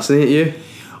and assassinate you?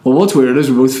 Well, what's weird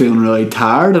is we're both feeling really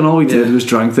tired, and all we did Yeah. was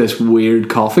drank this weird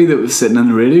coffee that was sitting in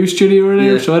the radio studio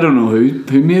earlier. Yeah. So I don't know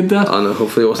who made that. I don't know,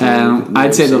 hopefully it wasn't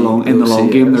I'd say in the long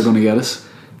game they're going to get us.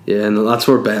 Yeah, and that's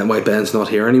where why Ben's not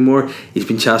here anymore. He's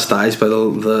been chastised by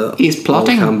the He's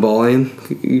plotting. old Campbellian.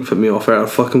 You put me off our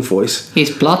fucking voice.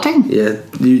 He's plotting Yeah,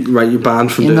 you're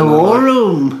banned from in doing the that war now.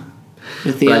 room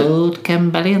with the Right. old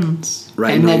Campbellians.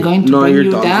 Right, and no, they're going to no, bring you're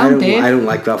you done. down, I Dave. don't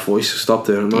like that voice. Stop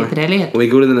doing it now. David Elliott. When we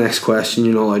go to the next question,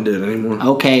 you're not allowed to do it anymore.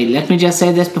 Okay, let me just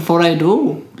say this before I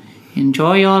do.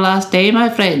 Enjoy your last day, my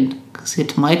friend, because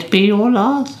it might be your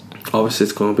last. Obviously,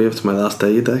 it's going to be if it's my last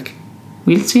day, you dick.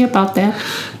 We'll see about that.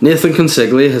 Nathan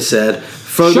Consigli has said,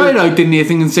 Shout out to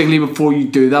Nathan and Sigley before you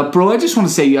do that, bro. I just want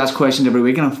to say you ask questions every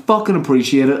week and I fucking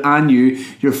appreciate it. And you,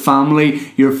 your family,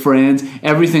 your friends,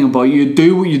 everything about you.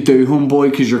 Do what you do,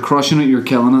 homeboy, because you're crushing it, you're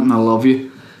killing it, and I love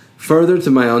you. further to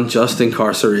my unjust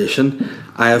incarceration,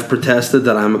 I have protested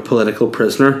that I'm a political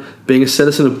prisoner, being a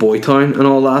citizen of Boytown and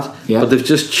all that, Yeah. but they've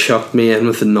just chucked me in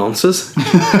with the nonsense.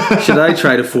 Should I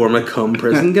try to form a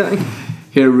prison gang?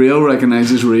 Here, real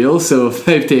recognises real, so if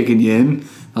they've taken you in,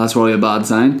 that's probably a bad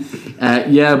sign.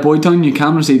 Yeah, Boytown, you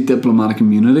can receive diplomatic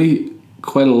immunity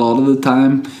quite a lot of the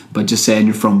time by just saying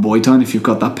you're from Boytown if you've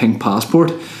got that pink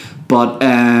passport. But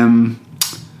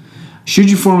should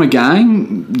you form a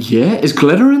gang? Yeah, is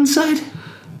Glitter inside?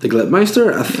 The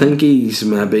Glitmeister, I think he's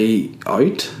maybe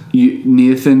out.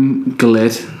 Nathan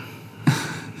Glit,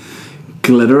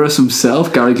 Glitterous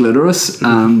himself, Gary Glitterous,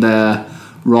 and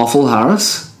Raffle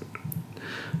Harris.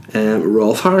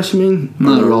 Rolf Harris, you mean?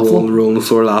 No, Raffle. Rolling the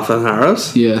floor laughing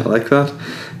Harris. Yeah. I like that.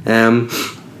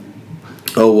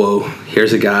 Oh, whoa.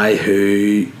 Here's a guy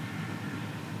who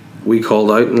we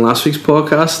called out in last week's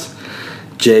podcast.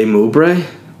 Jay Mowbray.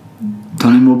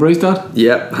 Tony Mowbray's dad?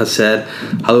 Yep, has said,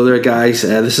 hello there guys,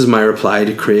 this is my reply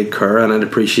to Craig Kerr, and I'd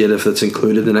appreciate if it's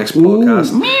included in the next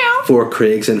podcast. Meow. For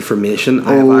Craig's information,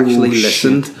 I have Oh, actually shit.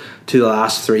 listened to the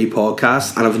last 3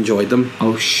 podcasts and I've enjoyed them.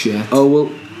 Oh shit. Oh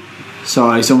well,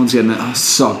 Sorry, someone's getting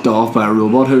sucked off by a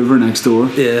robot hoover next door.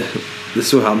 yeah, this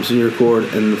is what happens when you record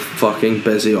in the fucking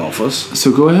busy office.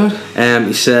 So go ahead.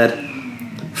 He said,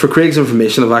 for Craig's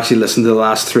information, I've actually listened to the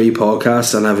last 3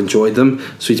 podcasts and I've enjoyed them,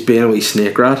 so he's being a wee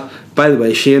snake rat. By the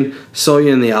way, Shane, saw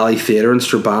you in the Alley Theatre in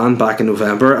Strabane back in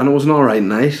November and it was an alright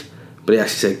night. But he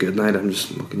actually said good night. I'm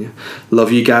just looking at you. Love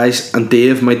you guys. And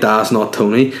Dave, my dad's not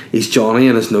Tony. He's Johnny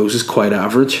and his nose is quite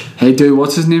average. Hey dude,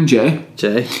 what's his name? Jay?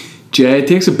 Jay. Jay, it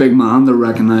takes a big man to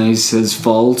recognise his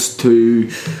faults to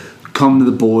come to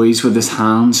the boys with his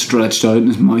hands stretched out and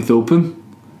his mouth open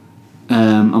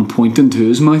and pointing to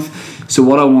his mouth. So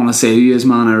what I want to say to you is,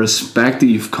 man, I respect that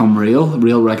you've come real.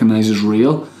 Real recognises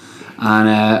real.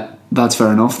 And that's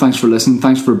fair enough. Thanks for listening.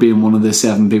 Thanks for being one of the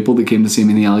 7 people that came to see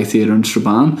me in the Alley Theatre in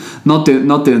Strabane. Not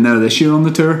doing there this year on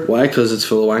the tour. Why? Because it's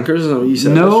full of wankers? Is that what you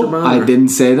said? No, Mr. Man, I or? didn't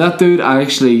say that,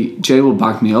 dude. Jay will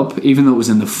back me up, even though it was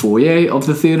in the foyer of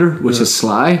the theatre, which is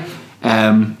Sly,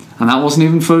 and that wasn't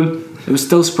even full. It was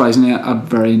still surprisingly a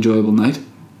very enjoyable night.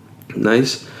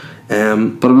 Nice. But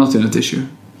I'm not doing it this year.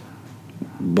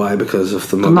 Why? Because of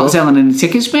the I'm not muggle? selling any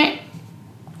tickets, mate.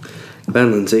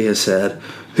 Ben Lindsay has said,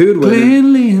 who would win?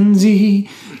 Glenn Lindsay,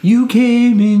 you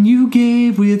came and you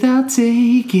gave without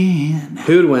taking.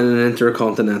 Who would win an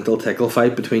intercontinental tickle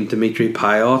fight between Dimitri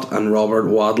Payot and Robert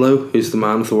Wadlow, who's the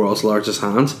man with the world's largest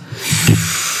hands?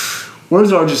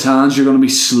 World's largest hands, you're going to be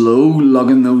slow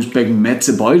lugging those big mitts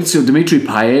about. So Dimitri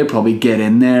Payet probably get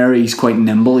in there. He's quite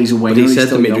nimble. He's a winger. But he He's said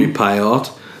still Dimitri young.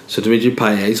 Payot. So Dimitri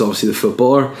Payet is obviously the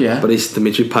footballer. Yeah. But he's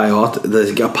Dimitri Payot. There's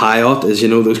a Payot is, you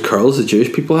know, those curls that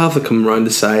Jewish people have that come around the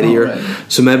side of your. right.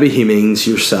 So maybe he means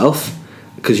yourself.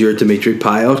 Because you're Dimitri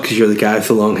Payot, because you're the guy with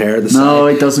the long hair at the side. No,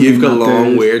 it doesn't You've mean got that, long,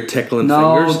 dude. weird, tickling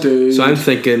No, fingers. dude. So I'm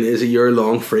thinking, is it your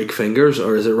long freak fingers,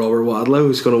 or is it Robert Wadlow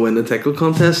who's going to win the tickle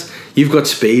contest? You've got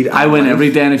speed. I win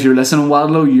every day, and if you're listening,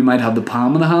 Wadlow, you might have the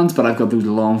palm in the hands, but I've got those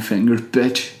long fingers,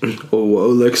 bitch. Oh,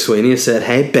 Luke Sweeney has said,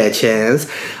 hey bitches,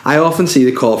 I often see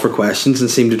the call for questions and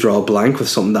seem to draw a blank with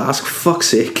something to ask. Fuck's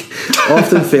sake.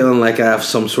 Often feeling like I have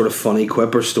some sort of funny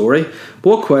quip or story.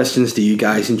 What questions do you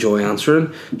guys enjoy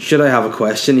answering? Should I have a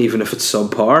question even if it's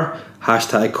subpar?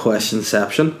 Hashtag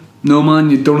questionception. No, man,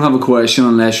 you don't have a question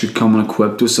unless you're coming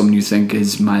equipped with something you think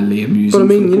is mildly amusing. But I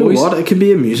mean, for the you know boys. what? It can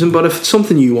be amusing, but if it's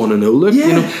something you want to know, look, you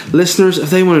Yeah. know, listeners, if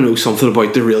they want to know something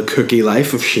about the real cookie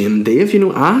life of Shane and Dave, you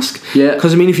know, ask. Yeah.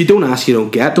 Because I mean, if you don't ask, you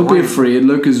don't get. Don't be afraid,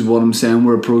 look, is what I'm saying.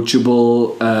 We're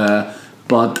approachable,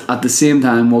 but at the same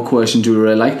time, what question do we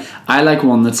really like? I like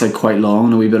one that's like quite long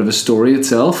and a wee bit of a story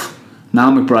itself.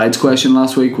 Now McBride's question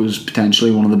last week was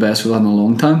potentially one of the best we've had in a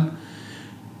long time.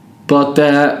 But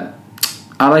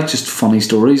I like just funny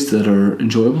stories that are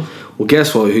enjoyable. Well,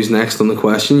 guess what? Who's next on the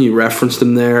question? You referenced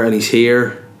him there, and he's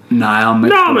here. Niall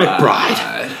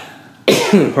McBride.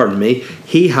 Pardon me.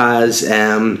 He has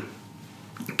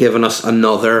given us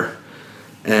another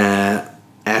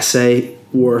essay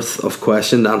worth of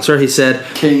question and answer. He said,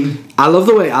 King. I love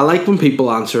the way, I like when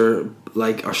people answer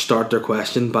like or start their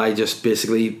question by just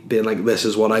basically being like, this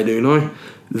is what I do now.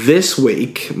 This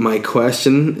week my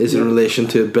question is in relation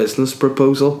to a business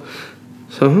proposal.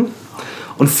 So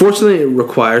unfortunately it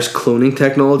requires cloning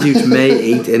technology which may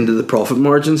eat into the profit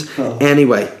margins.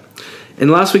 Anyway, in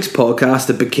last week's podcast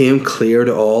it became clear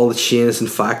to all that Shane is in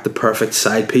fact the perfect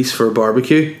side piece for a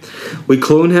barbecue. We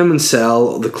clone him and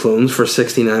sell the clones for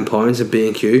 £69 at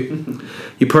B&Q.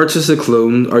 You purchase the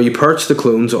clone, or you perch the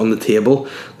clones on the table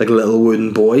like little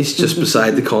wooden boys just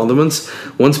beside the condiments.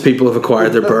 Once people have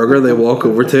acquired their burger, they walk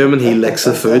over to him and he licks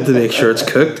the food to make sure it's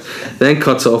cooked, then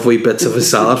cuts off wee bits of his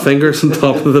salad fingers on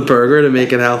top of the burger to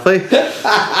make it healthy.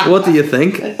 What do you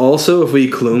think? Also, if we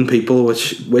clone people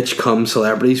which come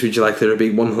celebrities, would you like there to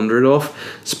be 100 off?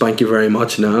 Spank you very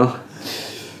much now.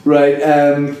 Right,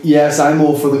 yes, I'm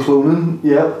all for the cloning.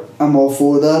 Yep, I'm all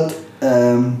for that.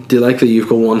 Do you like that you've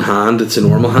got one hand, it's a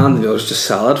normal hand, and the other's just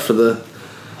salad for the...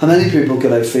 How many people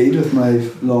could I feed with my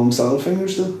long salad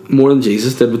fingers though? More than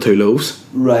Jesus did with 2 loaves.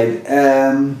 Right,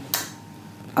 and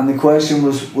the question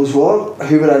was what?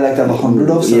 Who would I like to have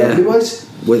 100 of celebrity-wise?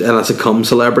 And it's a cum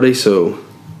celebrity, so...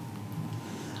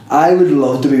 I would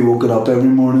love to be woken up every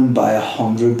morning by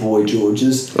 100 Boy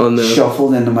Georges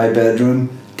shuffled into my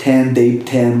bedroom, 10 deep,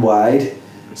 10 wide,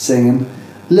 singing,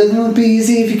 "Living would be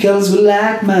easy if your colours were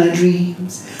like my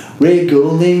dreams, red,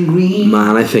 gold and green."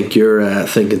 Man, I think you're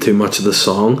thinking too much of the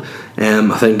song.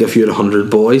 I think if you had 100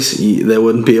 boys, they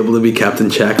wouldn't be able to be kept in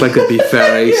check. Like, they'd be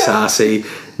very sassy,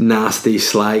 nasty,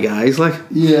 sly guys. Like,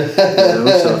 Yeah. you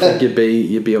know, so I think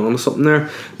you'd be on something there.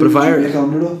 But if I Who would you were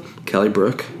make 100 of? Kelly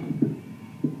Brook,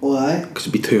 Why? because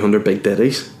it'd be 200 big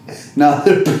ditties. No,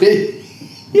 there'd be...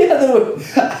 Yeah, there would.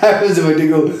 I was about to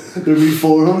go, there'd be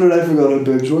 400, I forgot how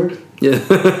boobs work. Yeah.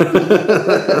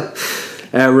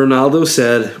 Ronaldo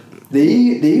said,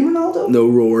 The Ronaldo? no,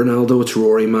 Ronaldo, it's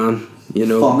Rory, man. You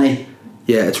know. Funny.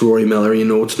 Yeah, it's Rory Miller. You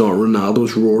know, it's not Ronaldo,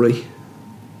 it's Rory.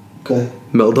 Okay.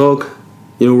 Milldog.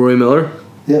 You know Rory Miller?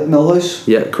 Yeah, Millhouse.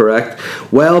 Yeah, correct.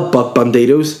 Well, but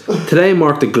banditos, today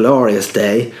marked a glorious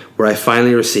day where I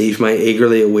finally received my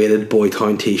eagerly awaited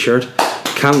Boytown t-shirt.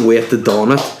 Can't wait to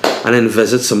don it and then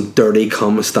visit some dirty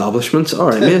cum establishments.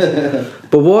 Alright, mate.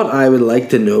 But what I would like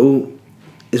to know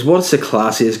is, what's the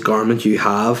classiest garment you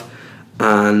have,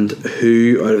 and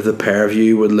who out of the pair of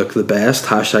you would look the best?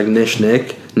 Hashtag nish,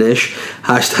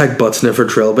 hashtag butt sniffer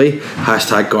trilby,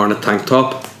 hashtag garnet tank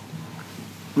top.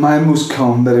 My most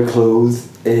common bit of clothes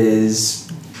is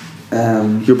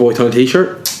Your Boytown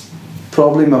t-shirt?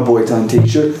 probably my Boytown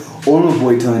t-shirt or my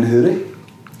Boytown hoodie.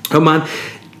 Oh man,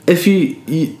 if you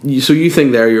so you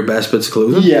think they're your best bits of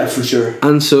clothing? Yeah, for sure.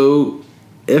 And so,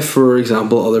 if for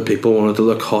example other people wanted to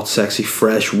look hot, sexy,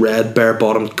 fresh, red,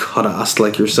 bare-bottomed, cut-assed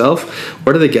like yourself,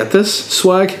 where do they get this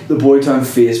swag? The Boytown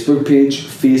Facebook page,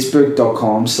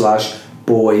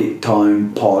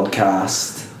 facebook.com/Boytown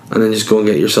podcast. And then just go and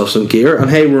get yourself some gear. And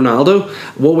hey, Ronaldo,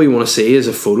 what we want to see is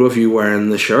a photo of you wearing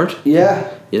the shirt. Yeah.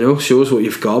 You know, show us what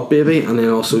you've got, baby, and then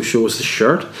also show us the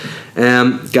shirt.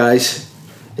 Guys,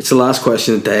 it's the last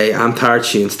question of the day. I'm tired,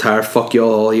 Shane's tired, fuck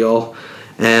y'all, all y'all.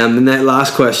 The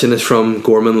last question is from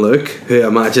Gorman Luke, who I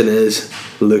imagine is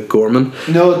Luke Gorman.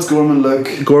 No, it's Gorman Luke.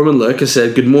 Gorman Luke has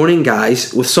said, "Good morning,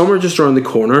 guys. With summer just around the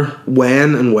corner,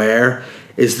 when and where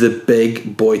is the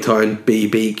big Boytown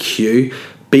BBQ?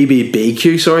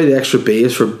 BBBQ, sorry, the extra B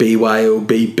is for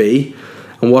BYOBB.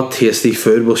 And what tasty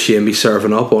food will Shane be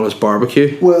serving up on his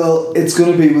barbecue?" Well, it's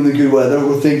going to be when the good weather.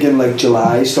 We're thinking like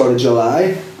July, start of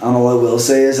July. And all I will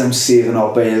say is I'm saving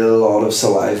up a lot of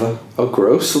saliva. Oh,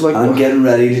 gross. Like, I'm getting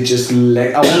ready to just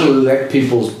lick. I want to lick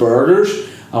people's burgers.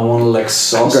 I want to lick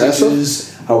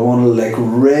sausages. I want to lick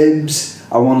ribs.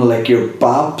 I want to lick your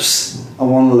baps. I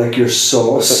want to lick your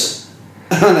sauce.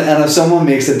 And if someone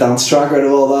makes a dance track out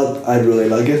of all that, I'd really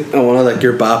like it. I want to lick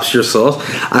your baps, your sauce.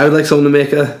 I would like someone to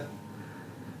make a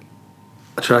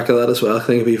a track of that as well. I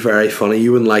think it'd be very funny.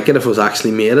 You wouldn't like it if it was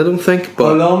actually made, I don't think.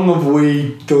 But how long have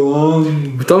we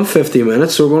done? We've done 50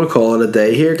 minutes, so we're going to call it a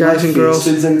day here, guys and girls.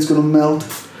 I think it's going to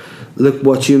melt. Look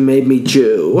what you made me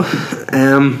do.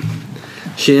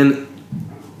 Shane.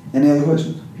 Any other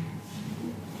questions?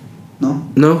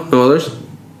 No? No others?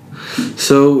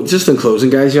 So, just in closing,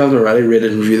 guys, you haven't already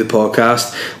rated and reviewed the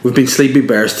podcast. We've been sleepy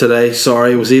bears today.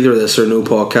 Sorry, it was either this or no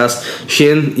podcast.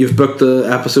 Shane, you've booked the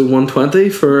episode 120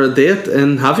 for a date,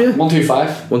 and have you?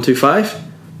 125. 125?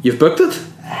 You've booked it?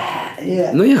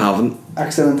 Yeah. No, you haven't.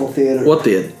 Accidental Theatre. What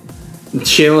date?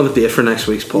 Shane will have a date for next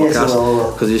week's podcast.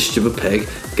 Yes, because he's a stupid pig.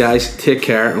 Guys, take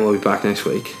care, and we'll be back next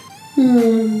week.